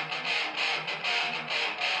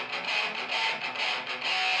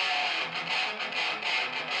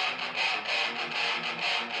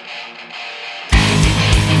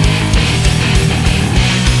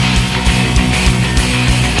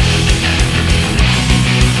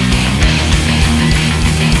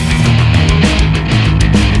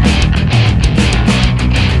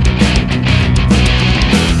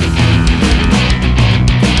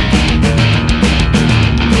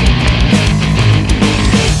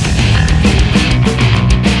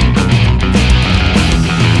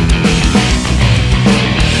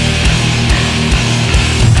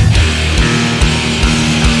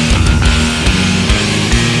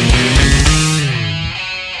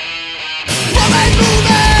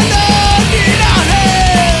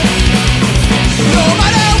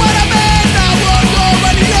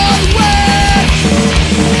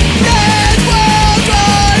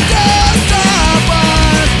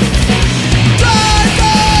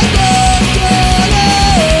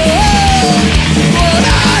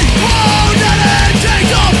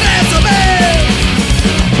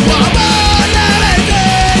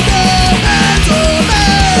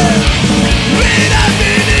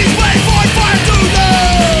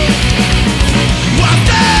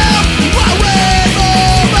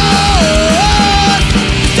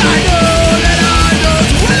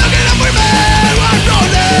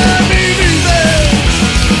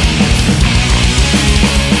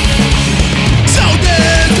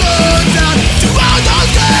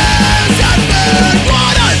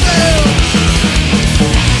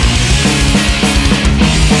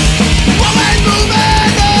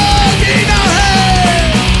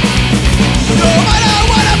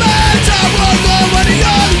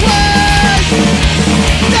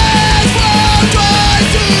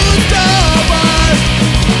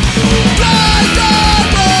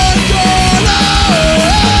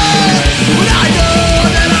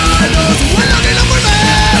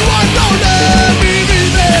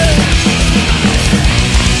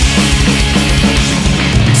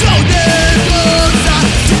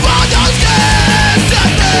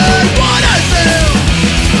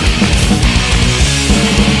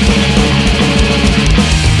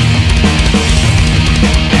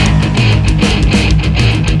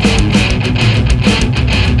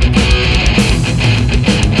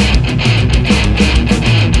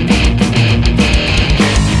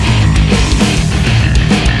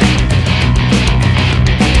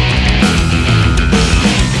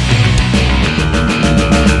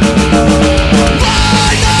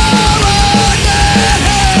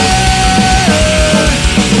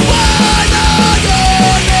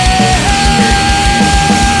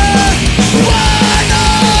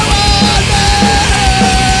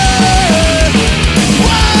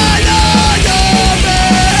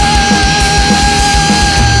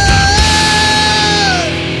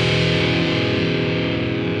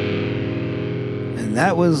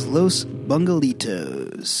 That was Los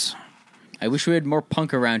Bungalitos. I wish we had more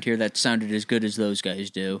punk around here that sounded as good as those guys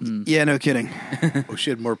do. Yeah, no kidding. Wish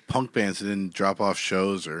you had more punk bands that didn't drop off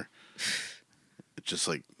shows or just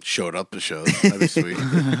like showed up to shows. That'd be sweet.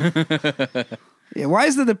 Yeah, why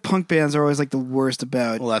is it that punk bands are always like the worst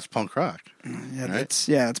about? Well, that's punk rock. Yeah, right?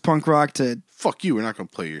 it's punk rock to Fuck you. We're not going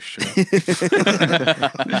to play your show. it's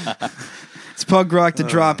punk rock to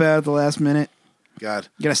drop out at the last minute. God,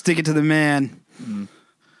 You gotta stick it to the man.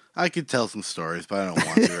 I could tell some stories, but I don't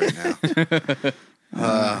want to right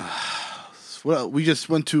now. Well, we just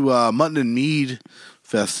went to Mutton and Mead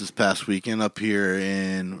Fest this past weekend up here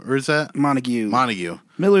in, where's that? Montague. Montague.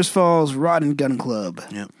 Millers Falls Rod and Gun Club.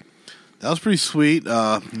 Yep. That was pretty sweet.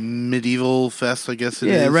 Medieval fest, I guess it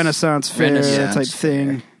is. Yeah, Renaissance fair Renaissance type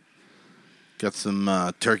thing. Got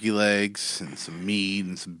some turkey legs and some meat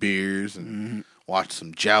and some beers and watched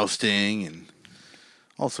some jousting and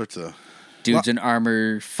all sorts of Dudes in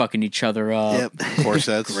armor fucking each other up. Yep.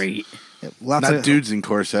 corsets. Great. Yep. Lots Not of dudes in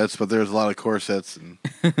corsets, but there's a lot of corsets and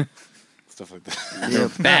stuff like that.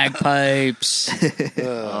 Yep. Bagpipes.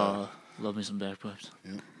 Love me some bagpipes.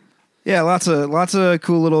 Yeah, lots of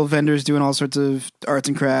cool little vendors doing all sorts of arts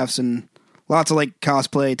and crafts and lots of like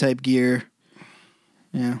cosplay type gear.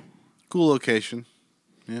 Yeah. Cool location.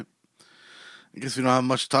 Yep. I guess we don't have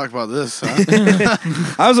much to talk about this, huh?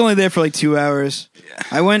 I was only there for like 2 hours. Yeah.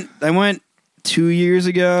 I went 2 years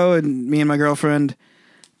ago, and me and my girlfriend,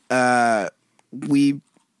 we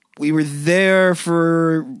were there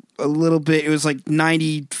for a little bit. It was like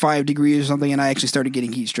 95 degrees or something, and I actually started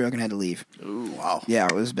getting heat stroke and had to leave. Ooh, wow. Yeah,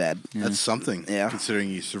 it was bad. That's something. Yeah. Considering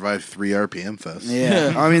you survived 3 RPM Fest.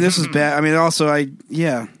 Yeah. I mean, this was bad. I mean, also, I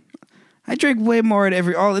drink way more at at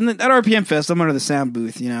RPM Fest. I'm under the sound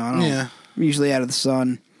booth, you know. I'm usually out of the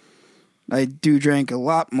sun. I do drink a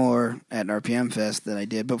lot more at an RPM Fest than I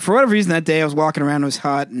did. But for whatever reason, that day I was walking around, it was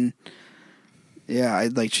hot, and yeah,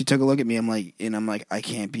 she took a look at me. I'm like, I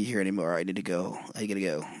can't be here anymore. I need to go. I gotta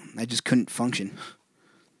go. I just couldn't function.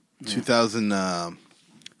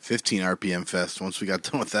 2015 RPM Fest. Once we got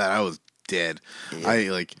done with that, I was dead.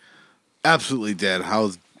 Yeah. Absolutely dead. I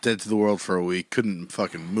was dead to the world for a week. Couldn't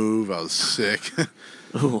fucking move. I was sick.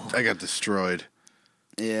 I got destroyed.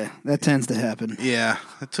 Yeah, that tends to happen. Yeah,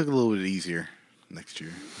 it took a little bit easier next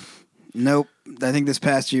year. Nope. I think this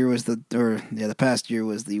past year was the past year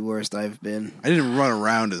was the worst I've been. I didn't run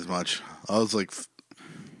around as much. I was like,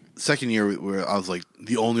 second year where I was like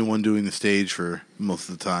the only one doing the stage for most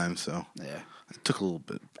of the time, so yeah, it took a little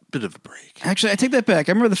bit of a break. Actually, I take that back.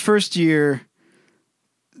 I remember the first year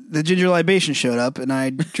the ginger libation showed up, and I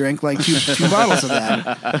drank like two bottles of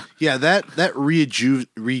that. Yeah, that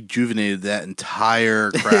rejuvenated that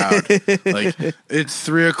entire crowd. Like, it's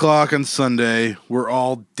 3:00 on Sunday. We're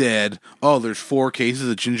all dead. Oh, there's 4 cases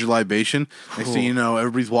of ginger libation. Next thing you know,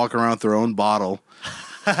 everybody's walking around with their own bottle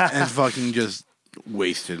and fucking just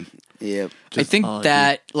wasted. Yep. I think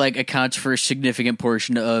that like accounts for a significant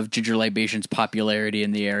portion of ginger libation's popularity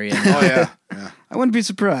in the area. Oh yeah. I wouldn't be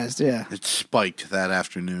surprised. Yeah, it spiked that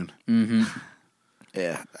afternoon. Mm-hmm.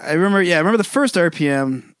 Yeah, I remember the first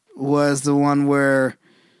RPM was the one where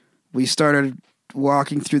we started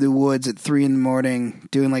walking through the woods at 3 a.m,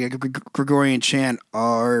 doing like a Gregorian chant,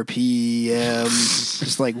 RPM,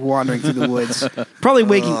 just like wandering through the woods, probably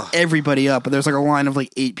waking everybody up. But there's like a line of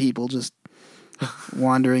like 8 people just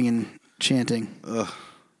wandering and chanting. Ugh.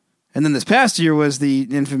 And then this past year was the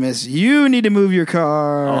infamous "You need to move your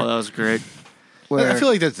car." Oh, that was great. I feel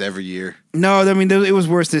like that's every year. No, I mean it was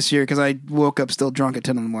worse this year because I woke up still drunk at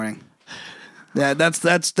 10 a.m.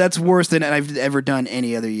 That's worse than I've ever done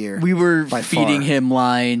any other year. We were by feeding far. him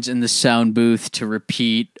lines in the sound booth to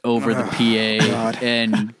repeat over the PA, God.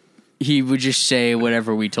 and he would just say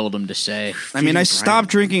whatever we told him to say. I mean, I stopped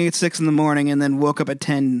drinking at 6 a.m. and then woke up at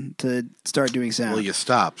 10 to start doing sound. Well, you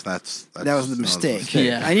stopped. That was the mistake.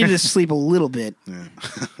 Yeah. I needed to sleep a little bit. Yeah.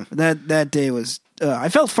 That day was. I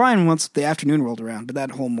felt fine once the afternoon rolled around, but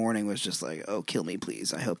that whole morning was just like, oh, kill me,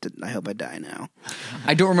 please. I hope I die now.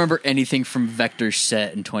 I don't remember anything from Vector's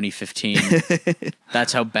set in 2015.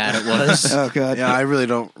 That's how bad it was. Oh God. Yeah, I really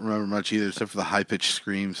don't remember much either, except for the high pitched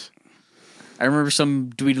screams. I remember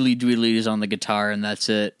some dweedly on the guitar, and that's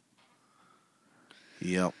it.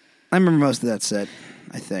 Yep. I remember most of that set,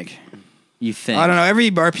 I think. You think? I don't know.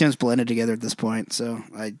 Every RPM's blended together at this point, so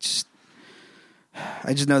I just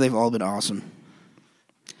know they've all been awesome.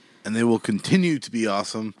 And they will continue to be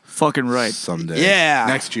awesome Fucking right. someday. Yeah.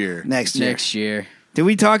 Next year. Next year. Year. Did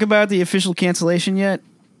we talk about the official cancellation yet?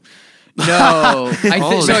 No. I think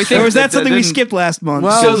Or was that something we didn't- skipped last month?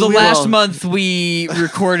 Well, so the we last will. month we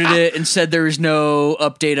recorded it and said there was no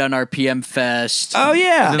update on RPM Fest. Oh,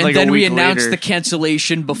 yeah. And And like a then we week announced later- the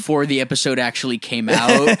cancellation before the episode actually came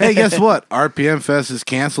out. Hey, guess what? RPM Fest is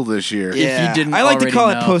canceled this year. Yeah. you didn't I like to already call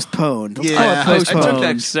it know. postponed. Let's Yeah. call it I postponed. took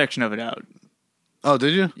that section of it out. Oh,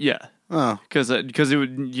 did you? Yeah. Oh. Because it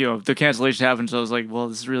would, the cancellation happened, so I was like, well,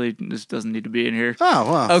 this doesn't need to be in here.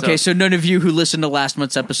 Oh, wow. Okay, so none of you who listened to last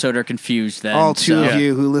month's episode are confused then. All two so- of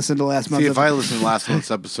you who listened to last month's See, if I episode. listened to last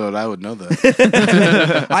month's episode, I would know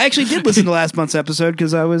that. I actually did listen to last month's episode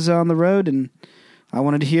because I was on the road and I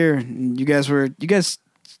wanted to hear. And you guys, It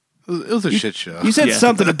was a shit show. you said Yeah.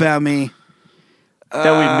 something about me.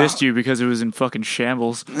 That we missed you because it was in fucking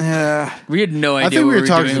shambles. We had no idea think we what were we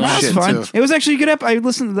talking doing some last shit. That's fun. too. It was actually a good I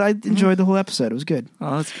listened. I enjoyed the whole episode. It was good.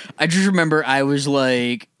 Oh, that's I just remember I was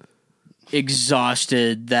like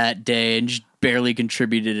exhausted that day and just barely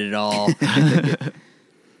contributed at all.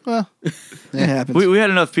 Well, It happens. we had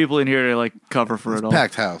enough people in here to like cover for it all.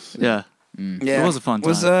 packed house. Yeah. Yeah. It was a fun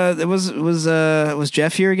time. Was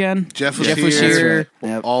Jeff here again? Jeff was Jeff here. was here.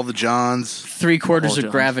 Yep. All the Johns. 3/4 of Jones.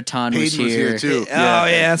 Graviton was Peyton was here. here, too. Oh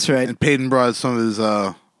yeah, that's right. And Peyton brought some of his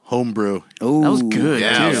homebrew. Oh, That was good.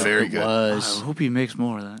 Yeah, too. very It good. I was. hope he makes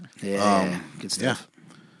more of that. Yeah, good stuff.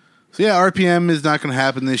 So yeah, RPM is not going to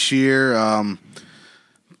happen this year. A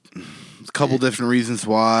couple different reasons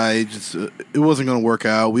why. Just it wasn't going to work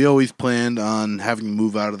out. We always planned on having to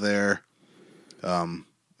move out of there.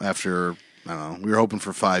 After I don't know, we were hoping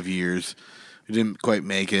for 5 years. We didn't quite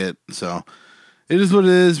make it, so it is what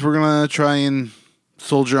it is. We're gonna try and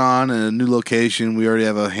soldier on in a new location. We already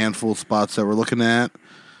have a handful of spots that we're looking at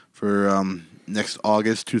for next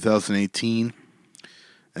August 2018.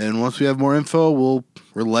 And once we have more info, we'll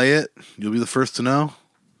relay it. You'll be the first to know.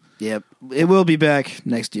 Yep. It will be back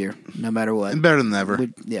next year, no matter what. And better than ever.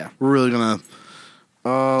 Yeah. We're really going to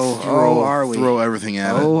are we? throw everything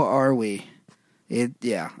at it. Are we? If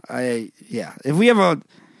we have a,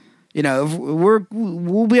 if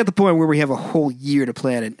we'll be at the point where we have a whole year to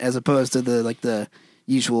plan it, as opposed to the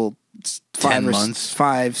usual 10 months.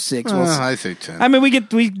 5, 6. I say 10. I mean, we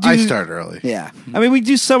do. I start early. Yeah. I mean, we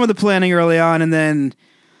do some of the planning early on, and then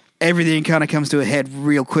everything kind of comes to a head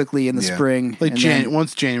real quickly in the spring. Like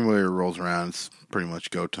once January rolls around, it's pretty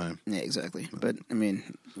much go time. Yeah, exactly. But I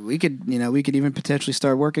mean, we could even potentially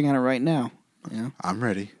start working on it right now. I'm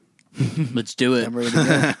ready. Let's do it. I'm ready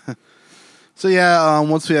to go. So yeah,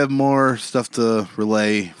 once we have more stuff to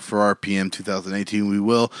relay for RPM 2018, we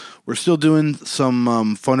will. We're still doing some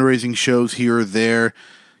fundraising shows here or there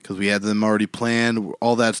because we had them already planned.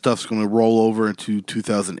 All that stuff's going to roll over into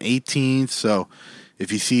 2018. So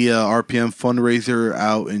if you see a RPM fundraiser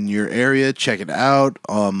out in your area, check it out.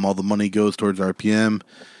 All the money goes towards RPM,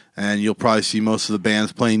 and you'll probably see most of the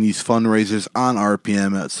bands playing these fundraisers on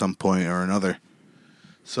RPM at some point or another.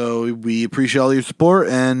 So we appreciate all your support,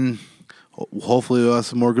 and hopefully we'll have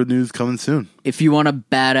some more good news coming soon. If you want a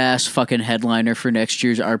badass fucking headliner for next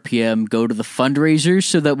year's RPM, go to the fundraisers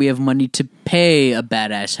so that we have money to pay a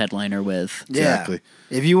badass headliner with. Exactly.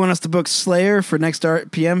 Yeah. If you want us to book Slayer for next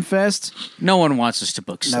RPM Fest, no one wants us to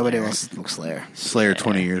book Slayer. Nobody wants to book Slayer. Slayer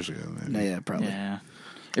 20 years ago. Maybe. No, yeah, probably. Yeah.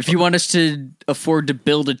 If you want us to afford to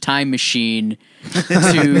build a time machine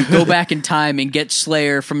to go back in time and get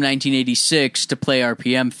Slayer from 1986 to play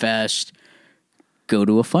RPM Fest, go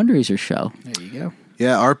to a fundraiser show. There you go.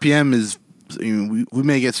 Yeah, RPM is, we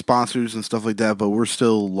may get sponsors and stuff like that, but we're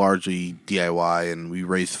still largely DIY, and we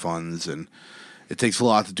raise funds, and it takes a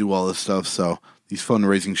lot to do all this stuff, so these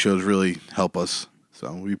fundraising shows really help us.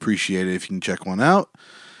 So we appreciate it if you can check one out.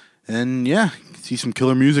 And yeah, see some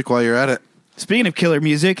killer music while you're at it. Speaking of killer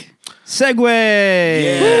music,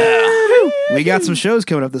 Segway! Yeah! We got some shows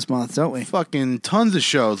coming up this month, don't we? Fucking tons of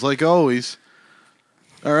shows, like always.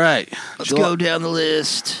 All right. Let's go down the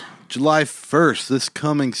list. July 1st, this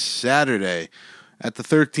coming Saturday, at the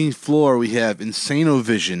 13th floor, we have Insano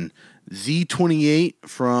Vision, Z28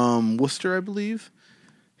 from Worcester, I believe,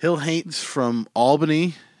 Hill Hates from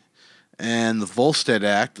Albany, and the Volstead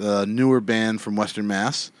Act, a newer band from Western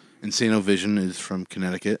Mass. Insano Vision is from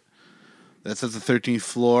Connecticut. That's at the 13th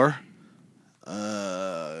floor.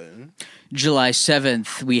 July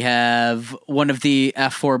 7th, we have one of the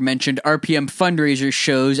aforementioned RPM fundraiser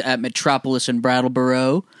shows at Metropolis in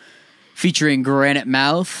Brattleboro, featuring Granite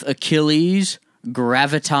Mouth, Achilles,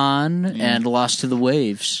 Graviton, and Lost to the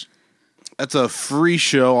Waves. That's a free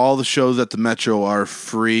show. All the shows at the Metro are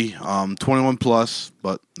free, 21 plus,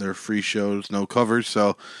 but they're free shows, no covers.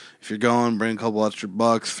 So if you're going, bring a couple extra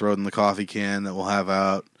bucks, throw it in the coffee can that we'll have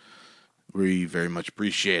out. We very much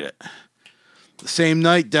appreciate it. The same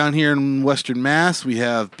night down here in Western Mass, we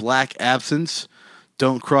have Black Absence,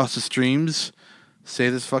 Don't Cross the Streams. Say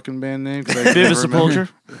this fucking band name. Vivisepulture.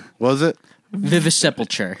 Was it?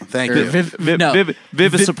 Vivisepulture. Thank Or you.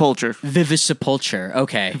 Vivisepulture. Vivisepulture.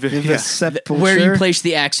 Okay. Vivisepulture. Where you place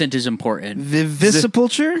the accent is important.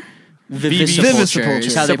 Vivisepulture? Vivisepulture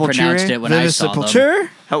is how they pronounced it when I saw them. Vivisepulture?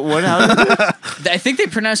 I think they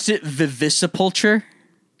pronounced it Vivisepulture.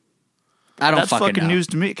 I don't That's fucking know. news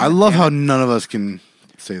to me. I love how none of us can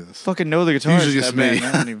say this. Fucking know the guitar. Usually just me.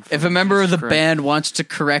 If a member of the band wants to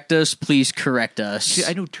correct us, please correct us. See,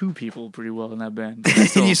 I know two people pretty well in that band.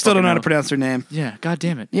 And you still don't know how to pronounce their name. Yeah, god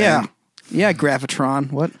damn it. Yeah. Yeah,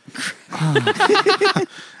 Gravitron. What?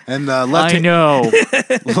 And I know.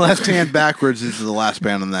 Left Hand Backwards is the last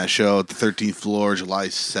band on that show at the 13th floor, July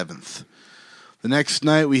 7th. The next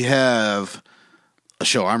night we have a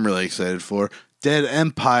show I'm really excited for. Dead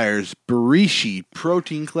Empires, Barishi,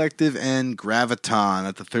 Protein Collective, and Graviton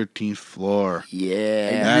at the 13th floor.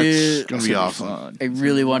 Yeah. That's going to be awesome. I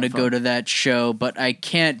really want to go to that show, but I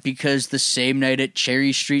can't because the same night at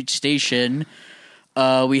Cherry Street Station,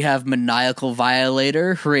 we have Maniacal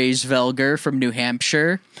Violator, Hraze Velger from New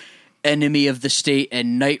Hampshire, Enemy of the State,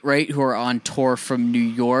 and Nightright, who are on tour from New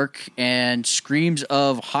York, and Screams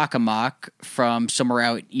of Hockomock from somewhere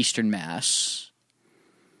out in Eastern Mass.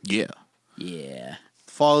 Yeah. Yeah.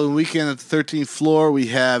 Following weekend at the 13th floor, we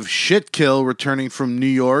have Shitkill returning from New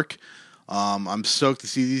York. I'm stoked to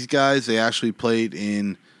see these guys. They actually played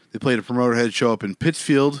a Promoter Head show up in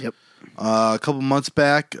Pittsfield. Yep. A couple months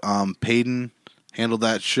back. Payton handled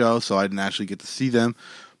that show, so I didn't actually get to see them.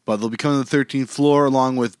 But they'll be coming to the 13th floor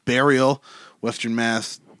along with Burial, Western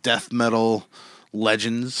Mass death metal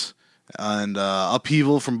legends, and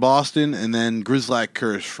Upheaval from Boston, and then Grizzlack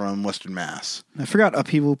Curse from Western Mass. I forgot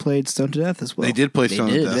Upheaval played Stone to Death as well. They did play They Stone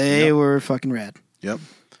to did. Death. They Yep. were fucking rad. Yep.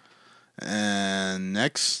 And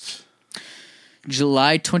next,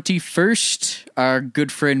 July 21st, our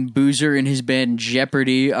good friend Boozer and his band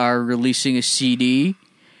Jeopardy are releasing a CD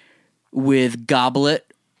with Goblet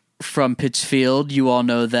from Pittsfield. You all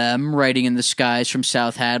know them. Writing in the Skies from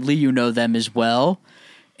South Hadley. You know them as well.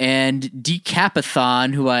 And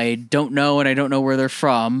Decapathon, who I don't know and I don't know where they're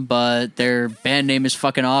from, but their band name is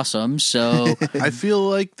fucking awesome. So I feel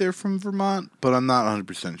like they're from Vermont, but I'm not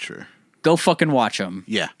 100% sure. go fucking watch them.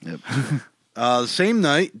 Yeah. The same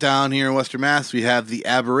night, down here in Western Mass, we have The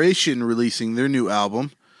Aberration releasing their new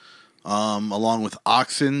album, along with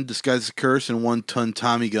Oxen, Disguise the Curse, and 1 Ton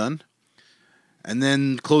Tommy Gun. And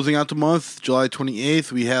then closing out the month, July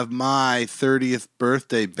 28th, we have my 30th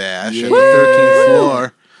birthday bash at the 13th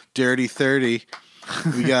floor, Dirty 30.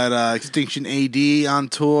 We got Extinction AD on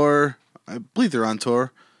tour. I believe they're on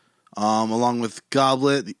tour. Along with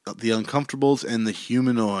Goblet, the Uncomfortables, and the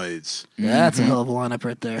Humanoids. That's a hell of a lineup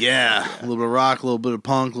right there. Yeah, a little bit of rock, a little bit of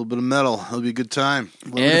punk, a little bit of metal. It'll be a good time.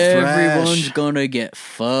 Everyone's gonna get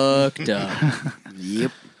fucked up.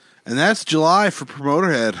 Yep. And that's July for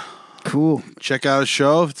Promoterhead. Cool. Check out a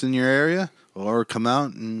show if it's in your area, or come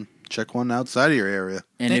out and check one outside of your area.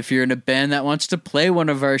 And if you're in a band that wants to play one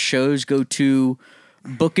of our shows, go to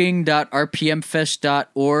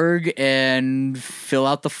booking.rpmfest.org and fill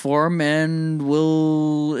out the form, and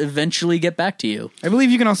we'll eventually get back to you. I believe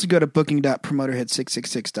you can also go to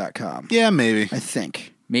booking.promoterhead666.com. Yeah, maybe. I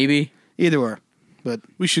think. Maybe. Either or. But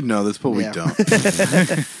We should know this, but we Yeah. don't.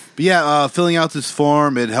 But yeah, filling out this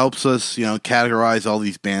form, it helps us, categorize all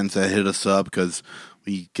these bands that hit us up, because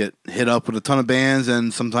we get hit up with a ton of bands,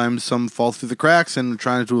 and sometimes some fall through the cracks, and we're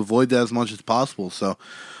trying to avoid that as much as possible. So,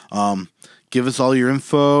 give us all your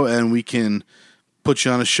info, and we can put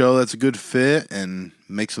you on a show that's a good fit and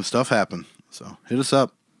make some stuff happen. So, hit us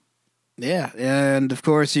up. yeah, and of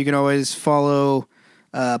course you can always follow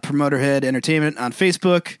Promoterhead Entertainment on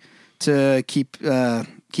Facebook to keep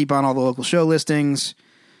on all the local show listings.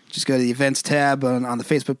 Just go to the events tab on the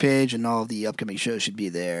Facebook page, and all the upcoming shows should be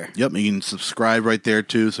there. Yep, you can subscribe right there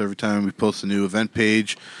too. So every time we post a new event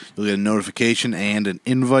page, you'll get a notification and an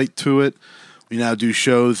invite to it. We now do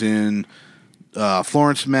shows in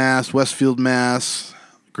Florence, Mass, Westfield, Mass,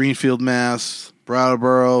 Greenfield, Mass,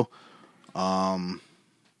 Brattleboro,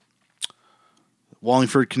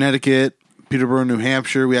 Wallingford, Connecticut, Peterborough, New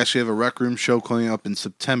Hampshire. We actually have a Rec Room show coming up in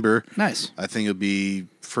September. Nice. I think it'll be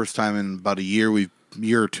first time in about a year or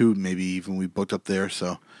two, maybe even we booked up there.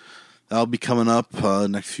 So that'll be coming up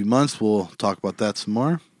next few months. We'll talk about that some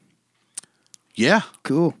more. Yeah,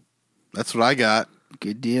 Cool. that's what I got.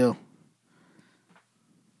 Good deal.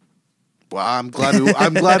 Well, I'm glad we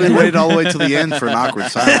waited all the way to the end for an awkward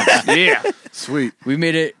silence. Yeah. Sweet. We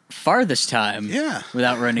made it far this time. Yeah.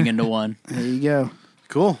 Without running into one. There you go.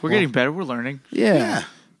 Cool. We're getting better. We're learning. Yeah. Yeah.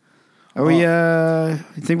 Are we, you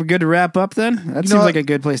think we're good to wrap up then? That know seems what? like a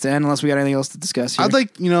good place to end, unless we got anything else to discuss here. I'd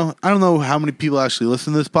like, I don't know how many people actually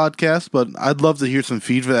listen to this podcast, but I'd love to hear some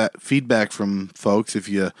feedback from folks if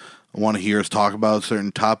you want to hear us talk about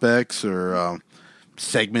certain topics or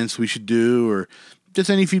segments we should do, or just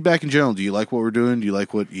any feedback in general. Do you like what we're doing? Do you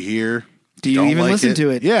like what you hear? Do you Don't even like listen to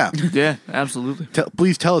it? Yeah. Yeah, absolutely.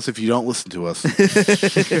 Please tell us if you don't listen to us.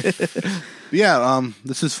 Yeah,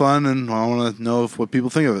 this is fun, and I want to know what people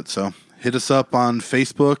think of it. So hit us up on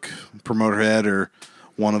Facebook, Promoterhead, or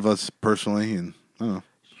one of us personally, and I don't know.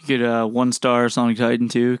 You get a 1-star Sonic Titan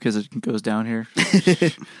too, because it goes down here.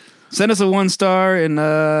 Send us a 1-star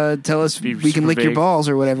and tell us Be we can super lick your vague. balls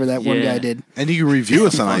or whatever that one Yeah. guy did. And you can review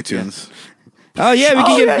us on iTunes. Oh yeah, we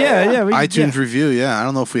can get yeah. We, iTunes yeah. review, yeah. I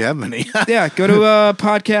don't know if we have many. Yeah, go to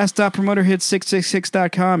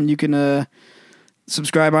podcast.promoterhit666.com and you can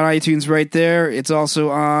subscribe on iTunes right there. It's also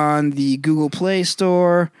on the Google Play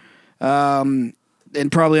Store and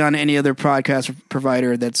probably on any other podcast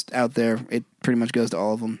provider that's out there. It pretty much goes to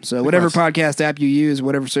all of them. So whatever podcast app you use,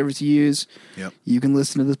 whatever service you use, Yep. you can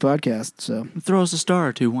listen to this podcast. So Throw us a star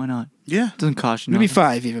or two. Why not? Yeah. Doesn't cost you maybe nothing.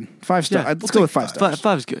 5 even. 5 stars. Yeah, Let's go with 5 stars.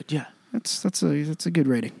 Five is good. Yeah. That's a good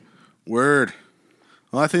rating. Word.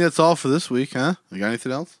 Well, I think that's all for this week, huh? You got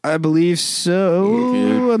anything else? I believe so,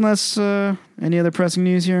 Yeah. unless any other pressing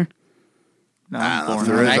news here. No, Ah, I'm if boring.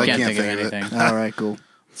 there is, I I can't can't think of think of it. anything. All right, cool.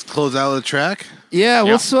 Let's close out with a track. Yeah,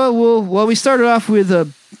 Yeah. well, we started off with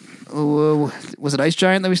was it Ice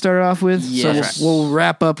Giant that we started off with? Yes. So we'll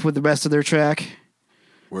wrap up with the rest of their track.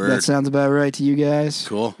 Word. That sounds about right to you guys.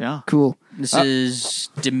 Cool. Yeah. Cool. This is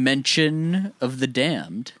Dimension of the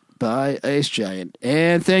Damned. By Ice Giant.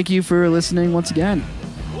 And thank you for listening once again.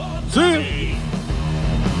 See ya.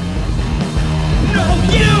 No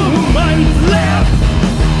humans left.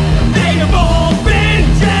 They have all